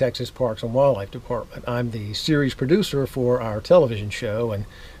with the Texas Parks and Wildlife Department. I'm the series producer for our television show, and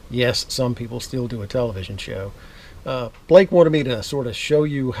yes, some people still do a television show. Blake wanted me to sort of show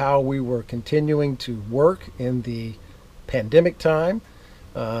you how we were continuing to work in the pandemic time.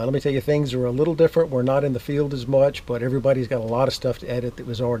 Let me tell you, things are a little different. We're not in the field as much, but everybody's got a lot of stuff to edit that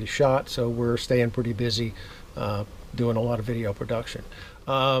was already shot, so we're staying pretty busy doing a lot of video production.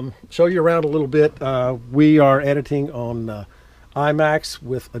 Show you around a little bit. We are editing on IMAX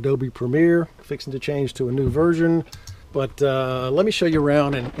with Adobe Premiere, fixing to change to a new version. But let me show you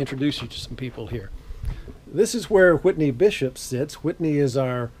around and introduce you to some people here. This is where Whitney Bishop sits. Whitney is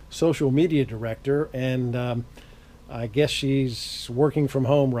our social media director, and I guess she's working from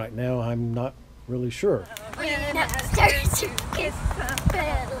home right now. I'm not really sure.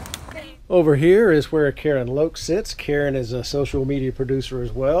 Over here is where Karen Loke sits. Karen is a social media producer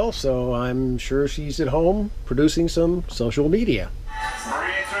as well, so I'm sure she's at home producing some social media.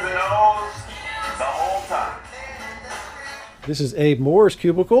 Breathe through the nose the whole time. This is Abe Moore's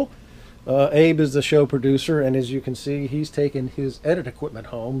cubicle. Abe is the show producer, and as you can see, he's taken his edit equipment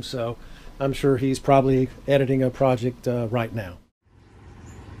home, so I'm sure he's probably editing a project right now.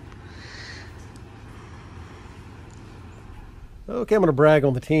 Okay, I'm going to brag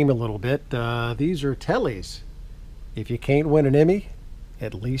on the team a little bit. These are tellies. If you can't win an Emmy,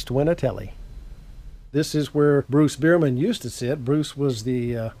 at least win a telly. This is where Bruce Bierman used to sit. Bruce was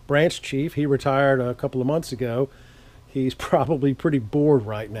the branch chief. He retired a couple of months ago. He's probably pretty bored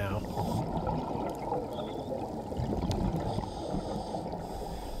right now.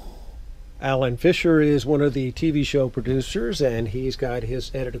 Alan Fisher is one of the TV show producers, and he's got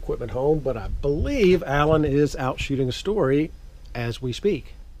his edit equipment home, but I believe Alan is out shooting a story as we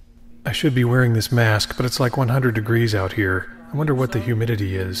speak. I should be wearing this mask, but it's like 100 degrees out here. I wonder what the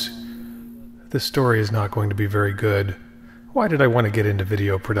humidity is. This story is not going to be very good. Why did I want to get into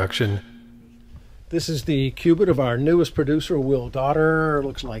video production? This is the cubit of our newest producer, Will Dotter.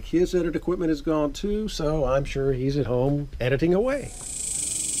 Looks like his edit equipment is gone too, so I'm sure he's at home editing away.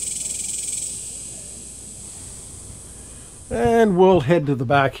 And we'll head to the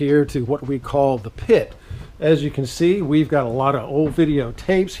back here to what we call the pit. As you can see, we've got a lot of old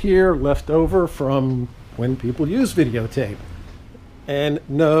videotapes here left over from when people use videotape. And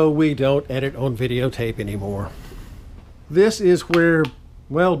no, we don't edit on videotape anymore. This is where,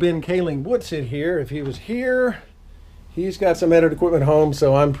 well, Ben Kaling would sit here. If he was here, he's got some edit equipment home,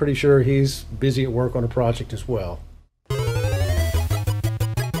 so I'm pretty sure he's busy at work on a project as well.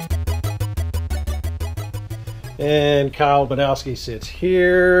 And Kyle Banowski sits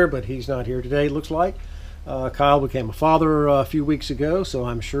here, but he's not here today, looks like. Kyle became a father a few weeks ago, so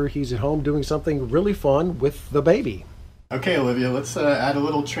I'm sure he's at home doing something really fun with the baby. Okay, Olivia, let's add a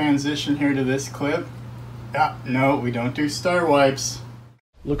little transition here to this clip. No, we don't do star wipes.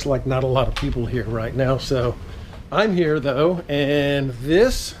 Looks like not a lot of people here right now, so I'm here though, and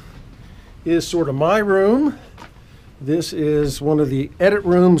this is sort of my room. This is one of the edit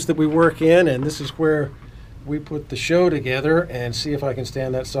rooms that we work in, and this is where we put the show together, and see if I can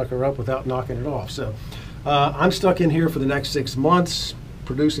stand that sucker up without knocking it off. So I'm stuck in here for the next 6 months,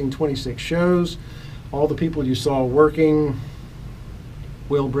 producing 26 shows. All the people you saw working,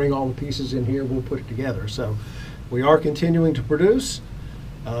 we'll bring all the pieces in here, we'll put it together. So we are continuing to produce.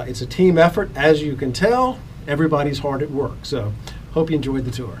 It's a team effort, as you can tell. Everybody's hard at work, so hope you enjoyed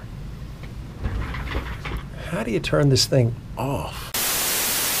the tour. How do you turn this thing off?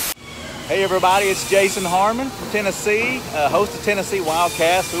 Hey everybody, it's Jason Harmon from Tennessee, host of Tennessee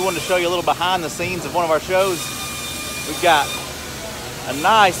Wildcast. We wanted to show you a little behind the scenes of one of our shows. We've got a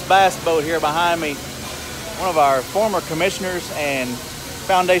nice bass boat here behind me. One of our former commissioners and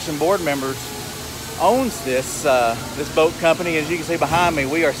foundation board members owns this boat company. As you can see behind me,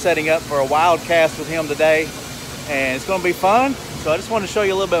 we are setting up for a Wildcast with him today, and it's going to be fun. So I just wanted to show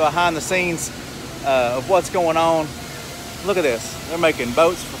you a little bit behind the scenes of what's going on. Look at this. They're making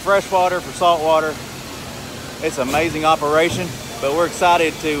boats for freshwater, for saltwater. It's an amazing operation, but we're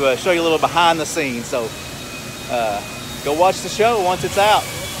excited to show you a little behind the scenes. So go watch the show once it's out.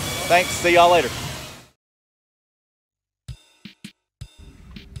 Thanks. See y'all later.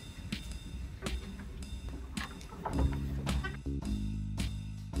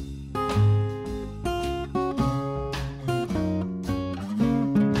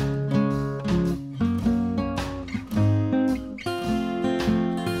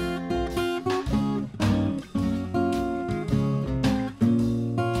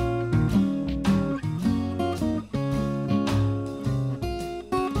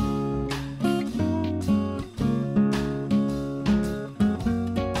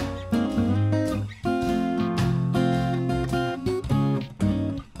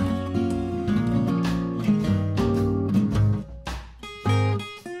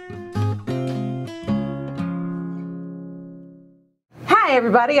 Hi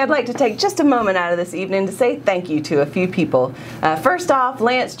everybody, I'd like to take just a moment out of this evening to say thank you to a few people. First off,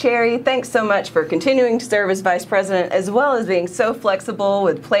 Lance Cherry, thanks so much for continuing to serve as Vice President, as well as being so flexible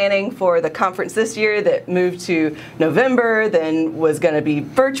with planning for the conference this year that moved to November, then was going to be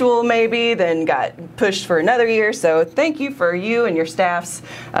virtual maybe, then got pushed for another year. So thank you for you and your staff's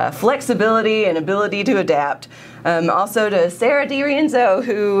flexibility and ability to adapt. Also to Sarah DiRienzo,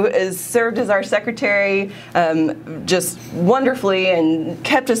 who has served as our secretary just wonderfully and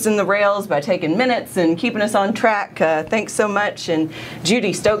kept us in the rails by taking minutes and keeping us on track. Thanks so much. And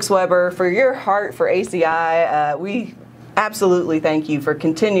Judy Stokes-Weber, for your heart for ACI. We absolutely thank you for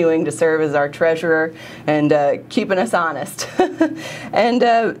continuing to serve as our treasurer and keeping us honest. And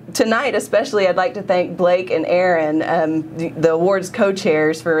tonight especially, I'd like to thank Blake and Aaron, the awards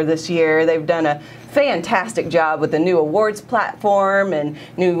co-chairs for this year. They've done a fantastic job with the new awards platform and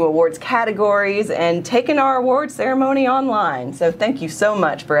new awards categories and taking our awards ceremony online. So thank you so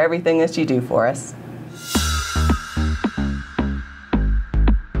much for everything that you do for us.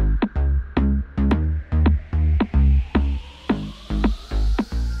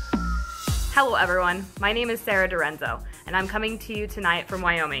 Hello everyone, my name is Sarah DiRienzo, and I'm coming to you tonight from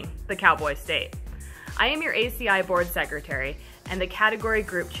Wyoming, the Cowboy State. I am your ACI Board Secretary and the Category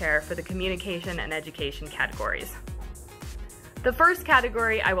Group Chair for the Communication and Education categories. The first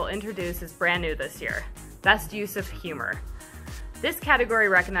category I will introduce is brand new this year, Best Use of Humor. This category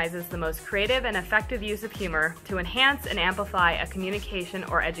recognizes the most creative and effective use of humor to enhance and amplify a communication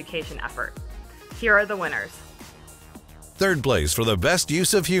or education effort. Here are the winners. Third place for the best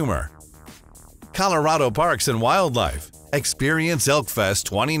use of humor, Colorado Parks and Wildlife, Experience Elkfest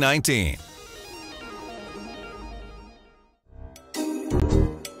 2019.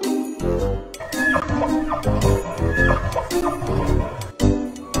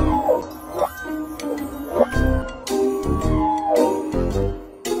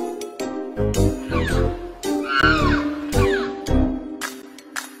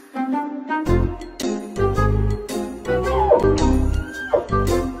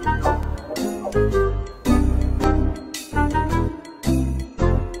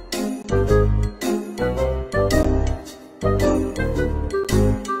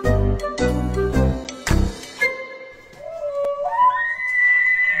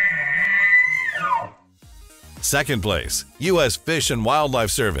 Second place, U.S. Fish and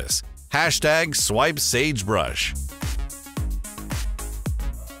Wildlife Service, hashtag Swipe Sagebrush.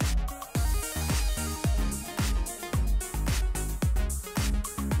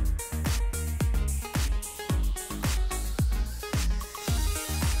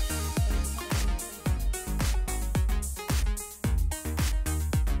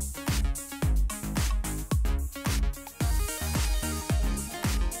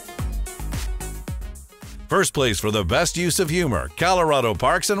 First place for the best use of humor, Colorado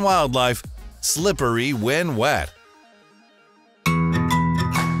Parks and Wildlife, Slippery When Wet.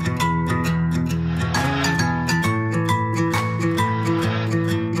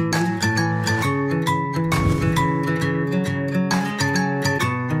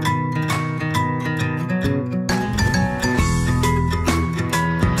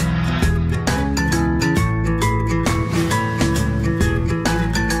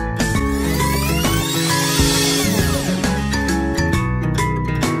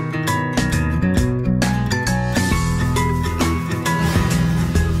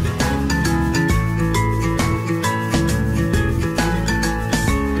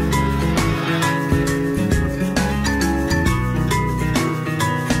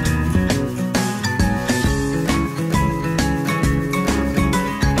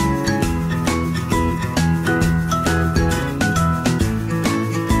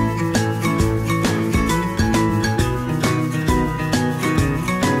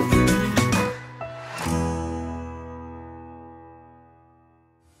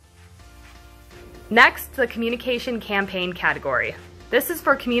 Next, the communication campaign category. This is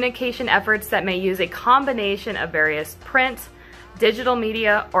for communication efforts that may use a combination of various print, digital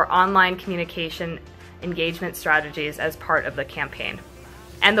media, or online communication engagement strategies as part of the campaign.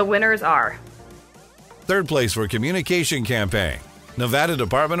 And the winners are: Third place for communication campaign, Nevada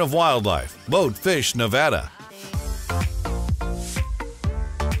Department of Wildlife, Boat Fish Nevada.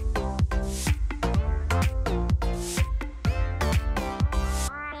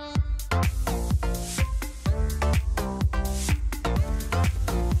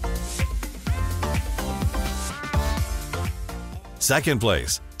 Second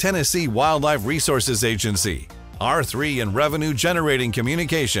place, Tennessee Wildlife Resources Agency, R3 in Revenue Generating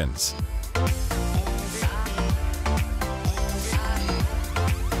Communications.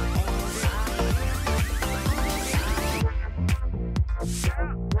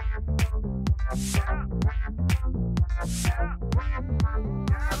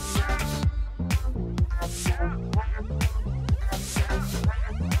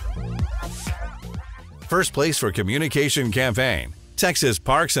 First place for communication campaign, Texas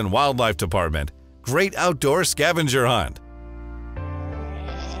Parks and Wildlife Department, Great Outdoor Scavenger Hunt.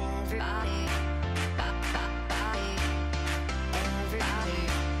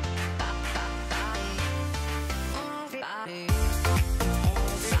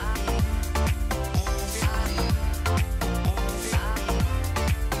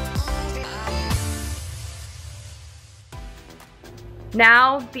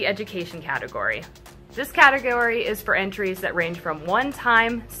 Now, the education category. This category is for entries that range from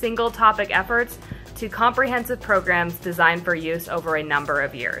one-time, single-topic efforts to comprehensive programs designed for use over a number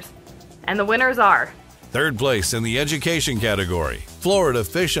of years. And the winners are: Third place in the education category, Florida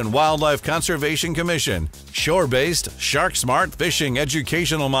Fish and Wildlife Conservation Commission, shore-based Shark Smart Fishing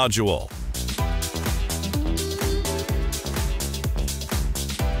Educational Module.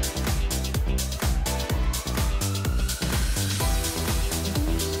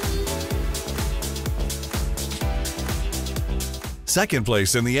 Second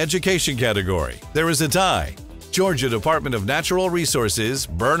place in the education category, there is a tie. Georgia Department of Natural Resources,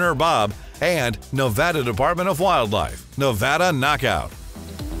 Burner Bob, and Nevada Department of Wildlife, Nevada Knockout.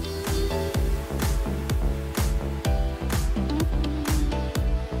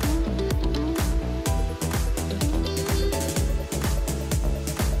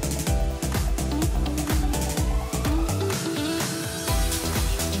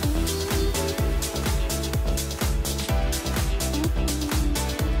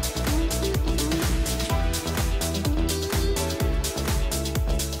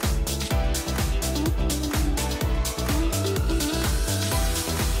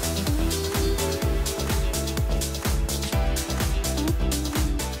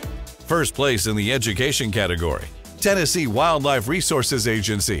 First place in the education category, Tennessee Wildlife Resources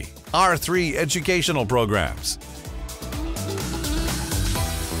Agency, R3 Educational Programs.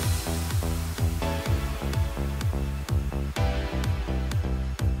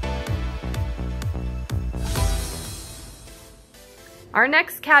 Our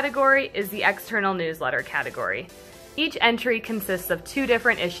next category is the external newsletter category. Each entry consists of 2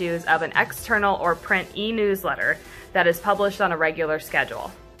 different issues of an external or print e-newsletter that is published on a regular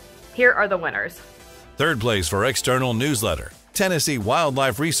schedule. Here are the winners. Third place for external newsletter, Tennessee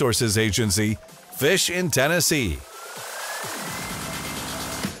Wildlife Resources Agency, Fish in Tennessee.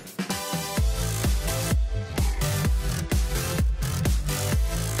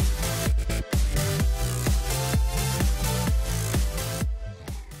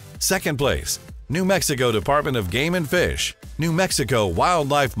 Second place, New Mexico Department of Game and Fish, New Mexico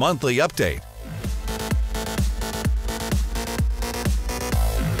Wildlife Monthly Update.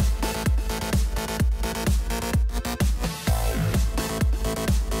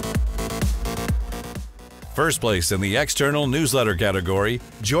 First place in the external newsletter category,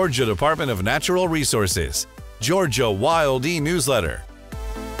 Georgia Department of Natural Resources, Georgia Wild e-Newsletter.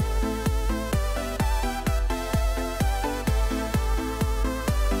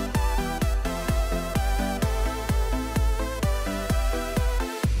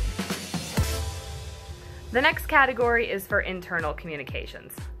 The next category is for internal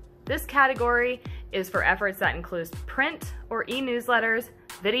communications. This category is for efforts that include print or e-newsletters,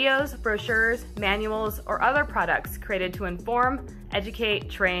 videos, brochures, manuals, or other products created to inform, educate,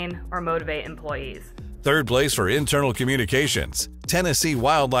 train, or motivate employees. Third place for internal communications, Tennessee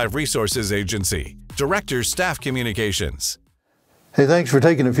Wildlife Resources Agency, Director Staff Communications. Hey, thanks for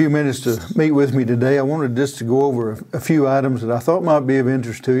taking a few minutes to meet with me today. I wanted just to go over a few items that I thought might be of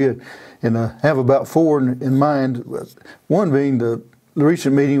interest to you, and I have about 4 in mind. One being the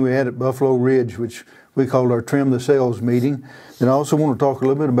recent meeting we had at Buffalo Ridge, which we called our Trim the Sails meeting. Then I also want to talk a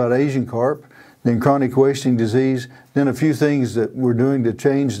little bit about Asian carp, then chronic wasting disease, then a few things that we're doing to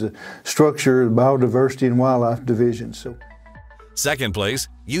change the structure of the Biodiversity and Wildlife Division. Second place,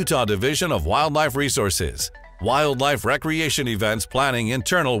 Utah Division of Wildlife Resources, Wildlife Recreation Events Planning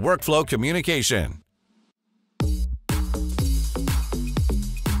Internal Workflow Communication.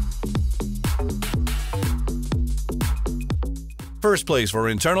 First place for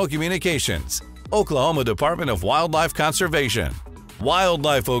internal communications, Oklahoma Department of Wildlife Conservation,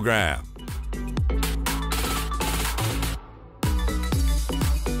 Wildlife-O-Gram.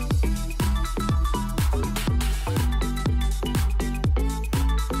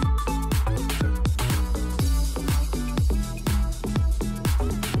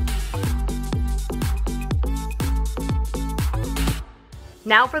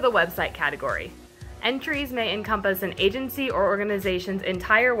 Now for the website category. Entries may encompass an agency or organization's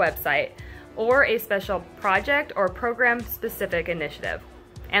entire website or a special project or program-specific initiative.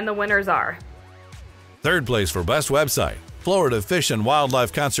 And the winners are: Third place for Best Website, Florida Fish and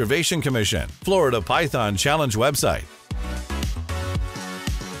Wildlife Conservation Commission, Florida Python Challenge website.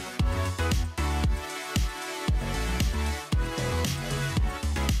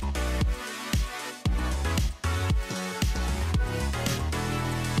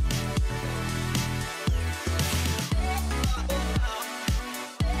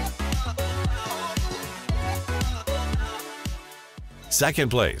 Second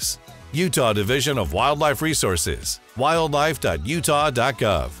place, Utah Division of Wildlife Resources,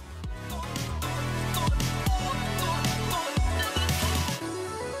 wildlife.utah.gov.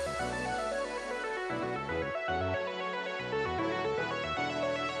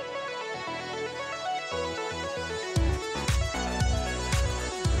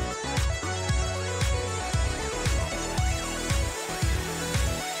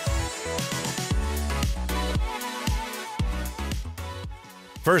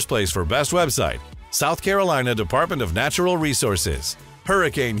 First place for Best Website, South Carolina Department of Natural Resources,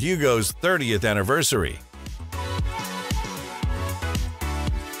 Hurricane Hugo's 30th anniversary.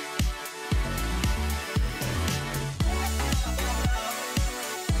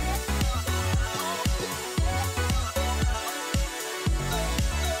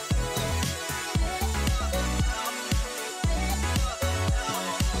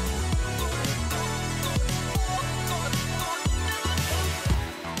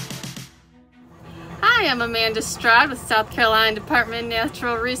 Hi, I'm Amanda Stroud with South Carolina Department of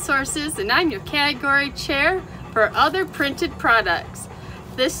Natural Resources, and I'm your category chair for other printed products.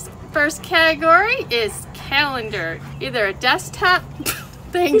 This first category is calendar, either a desktop,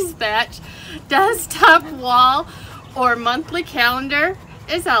 thanks Thatch, desktop wall or monthly calendar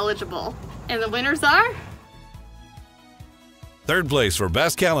is eligible. And the winners are? Third place for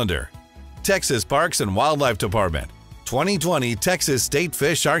Best Calendar, Texas Parks and Wildlife Department, 2020 Texas State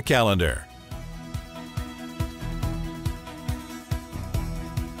Fish Art Calendar.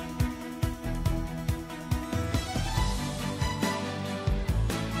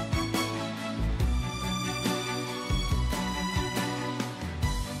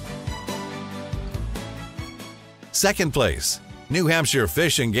 Second place, New Hampshire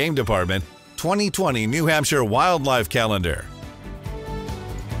Fish and Game Department, 2020 New Hampshire Wildlife Calendar.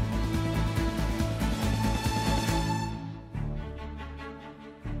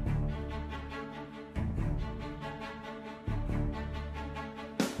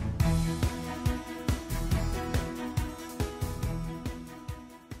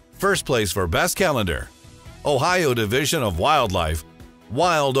 First place for Best Calendar, Ohio Division of Wildlife,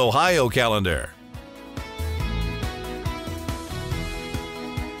 Wild Ohio Calendar.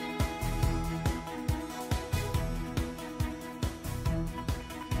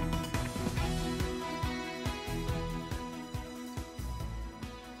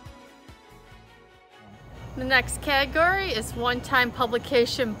 The next category is one-time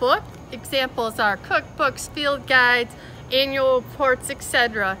publication book. Examples are cookbooks, field guides, annual reports,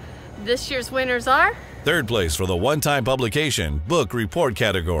 etc. This year's winners are? Third place for the one-time publication book report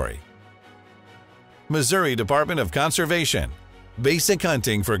category, Missouri Department of Conservation, Basic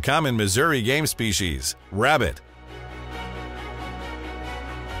Hunting for Common Missouri Game Species, Rabbit.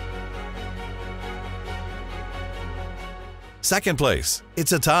 Second place,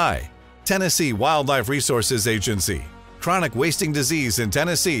 it's a tie, Tennessee Wildlife Resources Agency, Chronic Wasting Disease in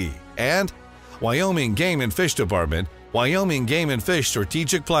Tennessee, and Wyoming Game and Fish Department, Wyoming Game and Fish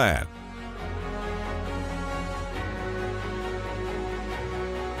Strategic Plan.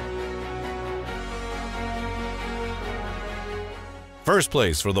 First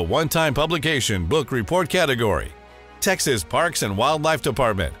place for the one-time publication book report category, Texas Parks and Wildlife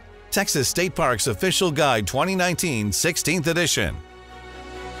Department, Texas State Parks Official Guide 2019 16th edition.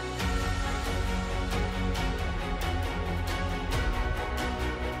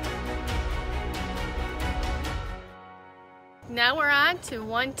 Now we're on to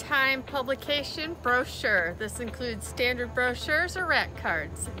one-time publication brochure. This includes standard brochures or rack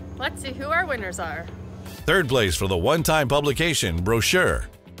cards. Let's see who our winners are. Third place for the one-time publication brochure,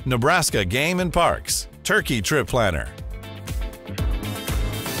 Nebraska Game and Parks, Turkey Trip Planner.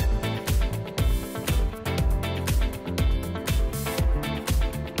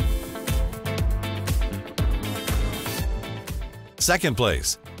 Second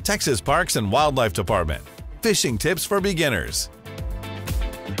place, Texas Parks and Wildlife Department, Fishing Tips for Beginners.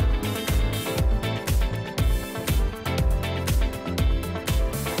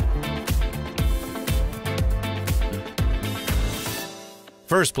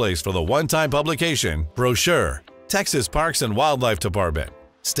 First place for the one-time publication brochure, Texas Parks and Wildlife Department,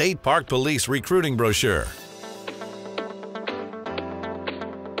 State Park Police Recruiting Brochure.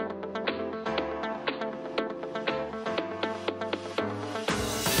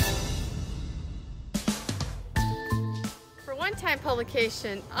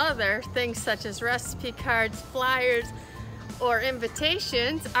 publication Other, things such as recipe cards, flyers, or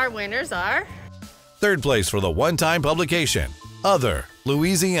invitations, our winners are... Third place for the one-time publication, Other,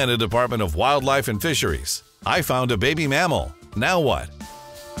 Louisiana Department of Wildlife and Fisheries. I found a baby mammal. Now what?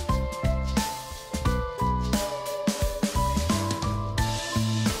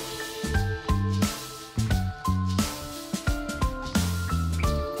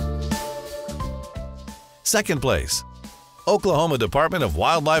 Second place, Oklahoma Department of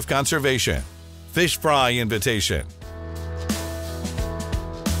Wildlife Conservation, Fish Fry Invitation.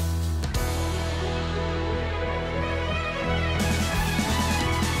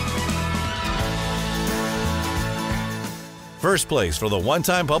 First place for the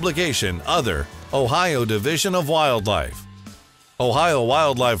one-time publication, Other, Ohio Division of Wildlife, Ohio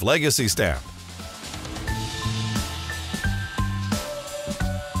Wildlife Legacy Stamp.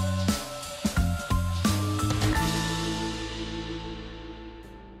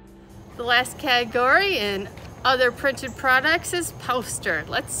 The last category in other printed products is poster.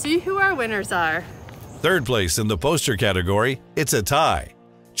 Let's see who our winners are. Third place in the poster category, it's a tie.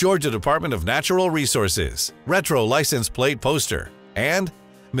 Georgia Department of Natural Resources, Retro License Plate Poster, and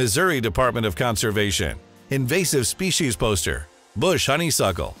Missouri Department of Conservation, Invasive Species Poster, Bush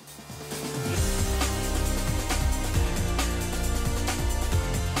Honeysuckle.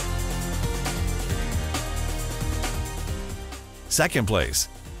 Second place,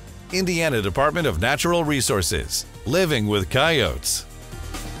 Indiana Department of Natural Resources, Living with Coyotes.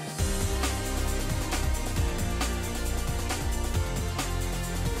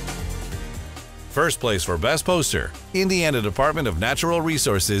 First place for Best Poster, Indiana Department of Natural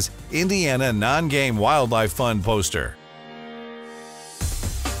Resources, Indiana Non-Game Wildlife Fund Poster.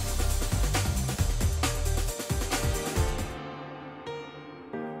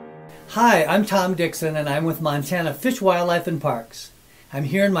 Hi, I'm Tom Dixon and I'm with Montana Fish, Wildlife and Parks. I'm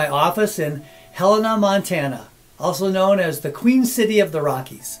here in my office in Helena, Montana, also known as the Queen City of the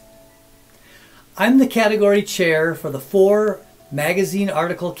Rockies. I'm the category chair for the 4 magazine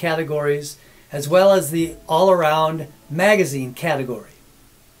article categories as well as the all-around magazine category.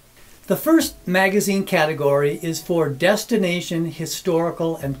 The first magazine category is for destination,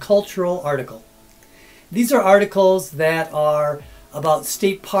 historical, and cultural article. These are articles that are about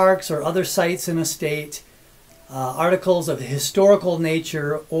state parks or other sites in a state, articles of a historical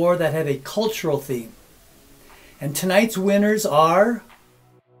nature or that have a cultural theme. And tonight's winners are...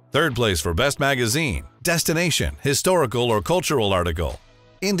 Third place for Best Magazine, Destination, Historical, or Cultural Article,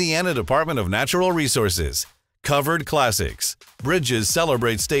 Indiana Department of Natural Resources, Covered Classics, Bridges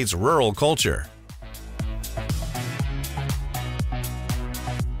Celebrate State's Rural Culture.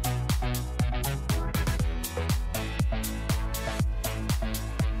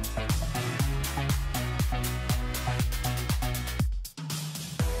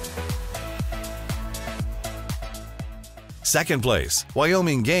 Second place,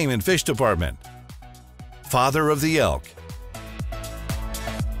 Wyoming Game and Fish Department, Father of the Elk.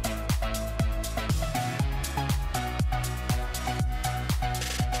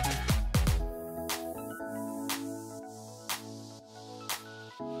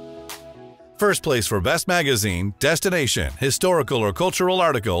 First place for Best Magazine, Destination, Historical or Cultural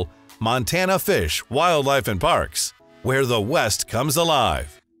Article, Montana Fish, Wildlife and Parks, Where the West Comes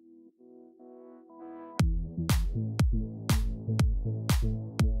Alive.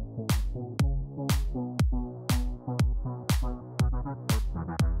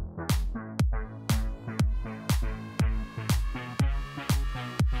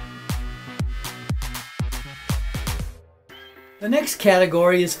 The next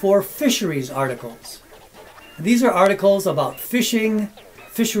category is for fisheries articles. These are articles about fishing,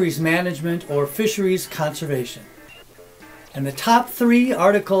 fisheries management, or fisheries conservation. And the top 3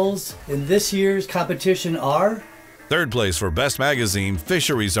 articles in this year's competition are... Third place for Best Magazine,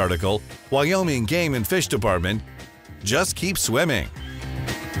 Fisheries Article, Wyoming Game and Fish Department, Just Keep Swimming.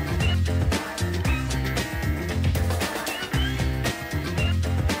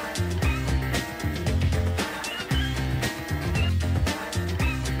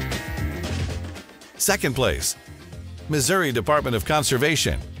 Second place, Missouri Department of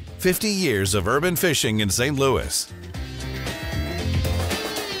Conservation, 50 Years of Urban Fishing in St. Louis.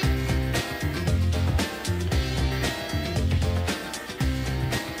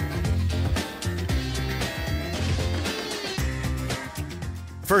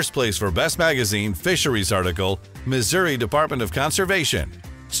 First place for Best Magazine, Fisheries Article, Missouri Department of Conservation,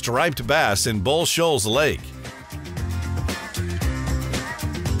 Striped Bass in Bull Shoals Lake.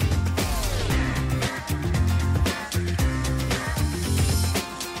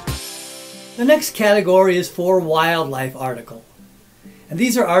 The next category is for wildlife article. And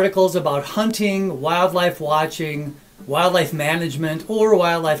these are articles about hunting, wildlife watching, wildlife management, or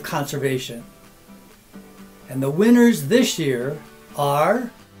wildlife conservation. And the winners this year are...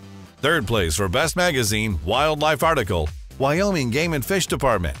 Third place for Best Magazine Wildlife Article, Wyoming Game and Fish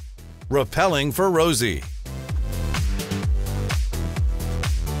Department, Rappelling for Rosie.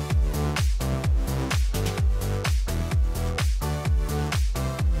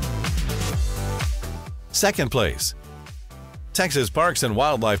 Second place, Texas Parks and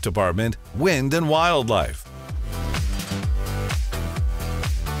Wildlife Department, Wind and Wildlife.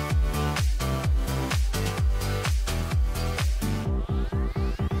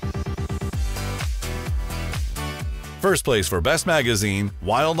 First place for Best Magazine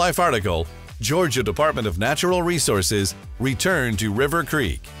Wildlife Article, Georgia Department of Natural Resources, Return to River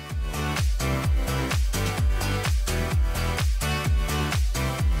Creek.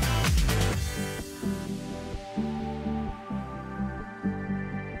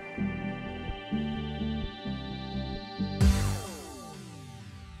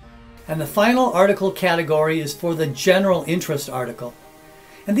 And the final article category is for the general interest article.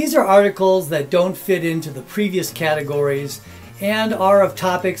 And these are articles that don't fit into the previous categories and are of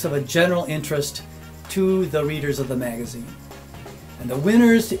topics of a general interest to the readers of the magazine. And the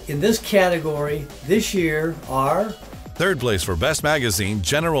winners in this category this year are... Third place for Best Magazine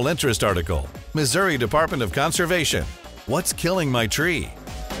General Interest Article, Missouri Department of Conservation, What's Killing My Tree?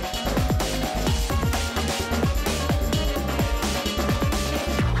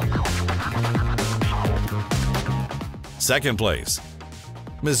 Second place,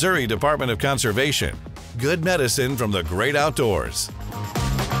 Missouri Department of Conservation, Good Medicine from the Great Outdoors.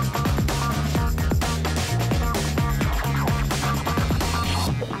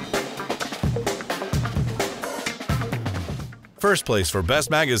 First place for Best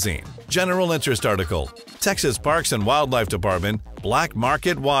Magazine, General Interest Article, Texas Parks and Wildlife Department, Black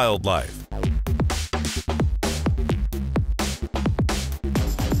Market Wildlife.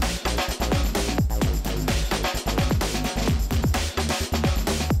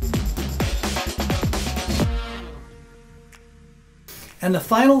 And the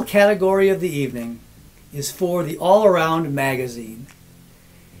final category of the evening is for the All-Around Magazine.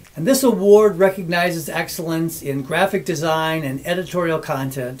 And this award recognizes excellence in graphic design and editorial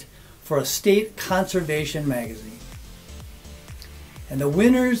content for a state conservation magazine. And the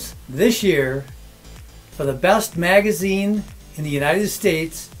winners this year for the best magazine in the United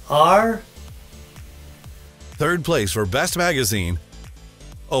States are... Third place for Best Magazine,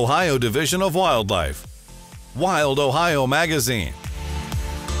 Ohio Division of Wildlife, Wild Ohio Magazine.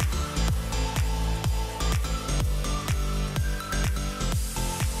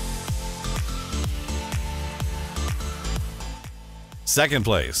 Second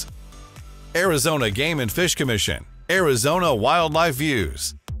place, Arizona Game and Fish Commission, Arizona Wildlife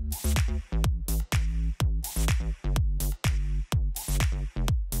Views.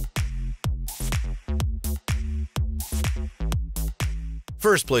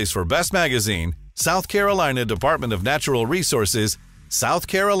 First place for Best Magazine, South Carolina Department of Natural Resources, South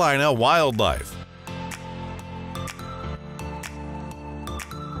Carolina Wildlife.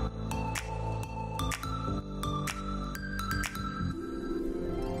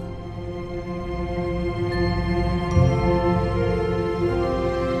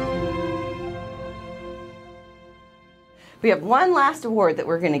 We have one last award that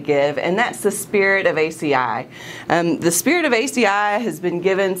we're going to give, and that's the Spirit of ACI. The Spirit of ACI has been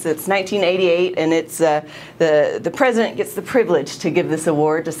given since 1988, and it's the president gets the privilege to give this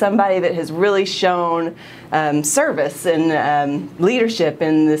award to somebody that has really shown service and leadership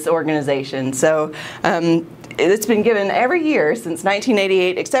in this organization. So it's been given every year since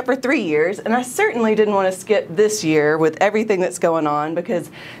 1988 except for 3 years, and I certainly didn't want to skip this year with everything that's going on because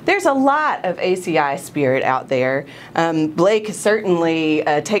there's a lot of ACI spirit out there. Blake has certainly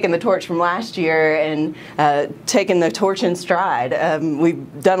taken the torch from last year and taken the torch in stride.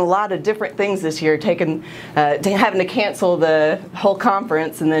 We've done a lot of different things this year, having to cancel the whole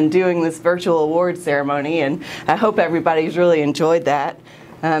conference and then doing this virtual awards ceremony, and I hope everybody's really enjoyed that.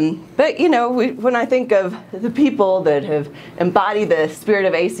 But you know, when I think of the people that have embodied the Spirit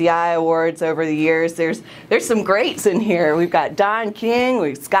of ACI Awards over the years, there's some greats in here. We've got Don King,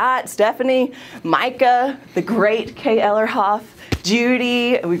 we've Scott, Stephanie, Micah, the great Kay Ellerhoff,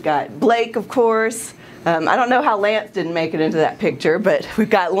 Judy, we've got Blake, of course. I don't know how Lance didn't make it into that picture, but we've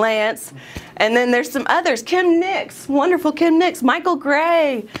got Lance. And then there's some others, Kim Nix, wonderful Kim Nix, Michael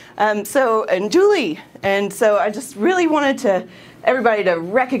Gray, and Julie. And so I just really wanted to everybody to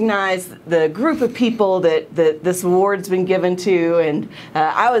recognize the group of people that this award's been given to. And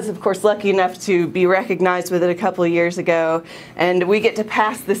I was, of course, lucky enough to be recognized with it a couple of years ago. And we get to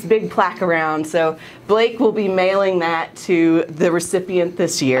pass this big plaque around. So Blake will be mailing that to the recipient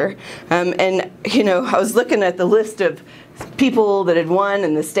this year. And, you know, I was looking at the list of people that had won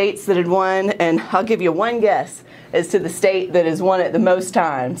and the states that had won. And I'll give you one guess as to the state that has won it the most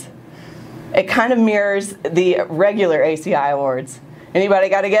times. It kind of mirrors the regular ACI Awards. Anybody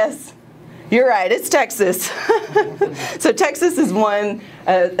got a guess? You're right, it's Texas. So Texas has won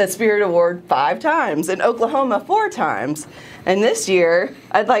a Spirit Award 5 times, and Oklahoma 4 times. And this year,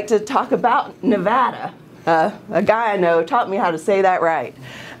 I'd like to talk about Nevada. A guy I know taught me how to say that right.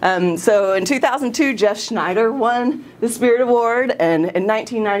 So in 2002, Jeff Schneider won the Spirit Award, and in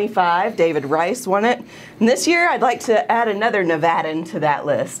 1995, David Rice won it. And this year, I'd like to add another Nevadan to that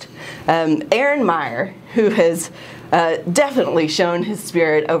list. Aaron Meyer, who has definitely shown his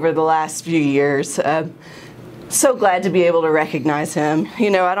spirit over the last few years. So glad to be able to recognize him.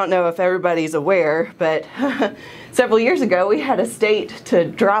 You know, I don't know if everybody's aware, but several years ago, we had a state to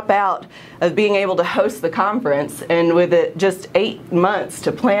drop out of being able to host the conference, and with it just 8 months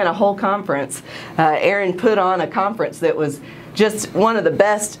to plan a whole conference, Aaron put on a conference that was just one of the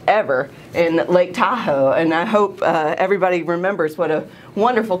best ever in Lake Tahoe, and I hope everybody remembers what a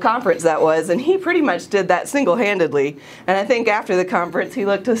wonderful conference that was. And he pretty much did that single-handedly, and I think after the conference he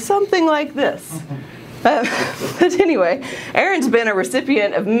looked something like this. But anyway, Aaron's been a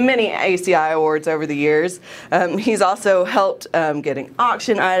recipient of many ACI Awards over the years. He's also helped getting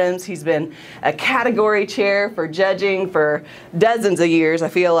auction items. He's been a category chair for judging for dozens of years, I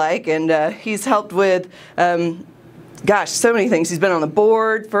feel like, and he's helped with gosh, so many things. He's been on the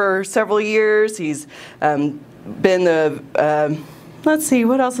board for several years. He's been the let's see,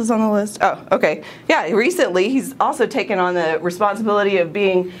 what else is on the list? Oh, okay. Yeah, recently he's also taken on the responsibility of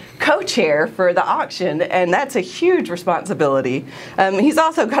being co-chair for the auction, and that's a huge responsibility. He's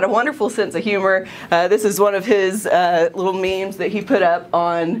also got a wonderful sense of humor. This is one of his little memes that he put up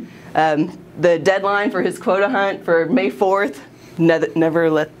on the deadline for his quota hunt for May 4th.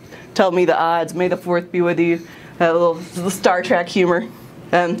 Never tell me the odds. May the 4th be with you. A little Star Trek humor.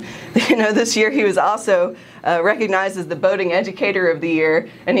 You know, this year he was also recognized as the Boating Educator of the Year,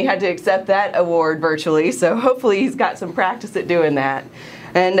 and he had to accept that award virtually, so hopefully he's got some practice at doing that.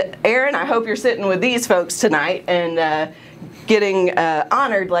 And Aaron, I hope you're sitting with these folks tonight and getting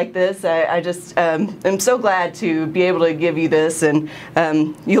honored like this. I just am so glad to be able to give you this, and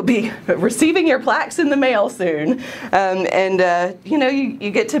you'll be receiving your plaques in the mail soon. You know,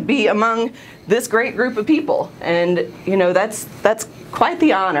 you get to be among this great group of people, and you know, that's quite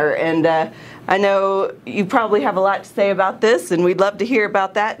the honor. And I know you probably have a lot to say about this, and we'd love to hear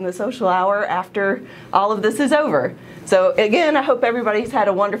about that in the social hour after all of this is over. So again, I hope everybody's had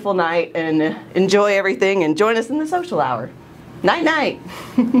a wonderful night and enjoy everything, and join us in the social hour. Night night,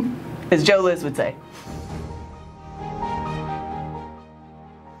 as Joe Liz would say.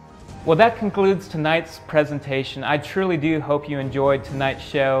 Well, that concludes tonight's presentation. I truly do hope you enjoyed tonight's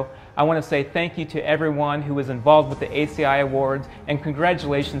show. I want to say thank you to everyone who was involved with the ACI Awards, and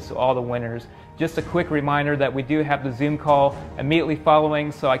congratulations to all the winners. Just a quick reminder that we do have the Zoom call immediately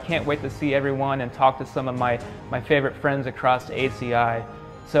following, so I can't wait to see everyone and talk to some of my favorite friends across ACI.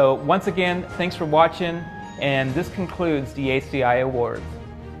 So once again, thanks for watching, and this concludes the ACI Awards.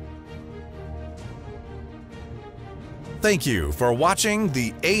 Thank you for watching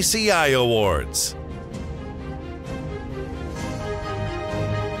the ACI Awards.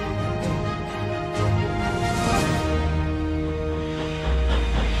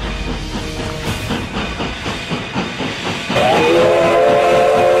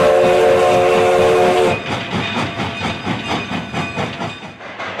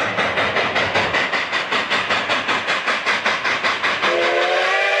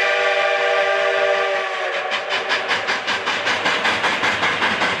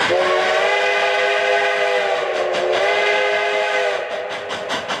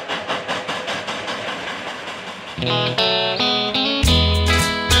 Thank you.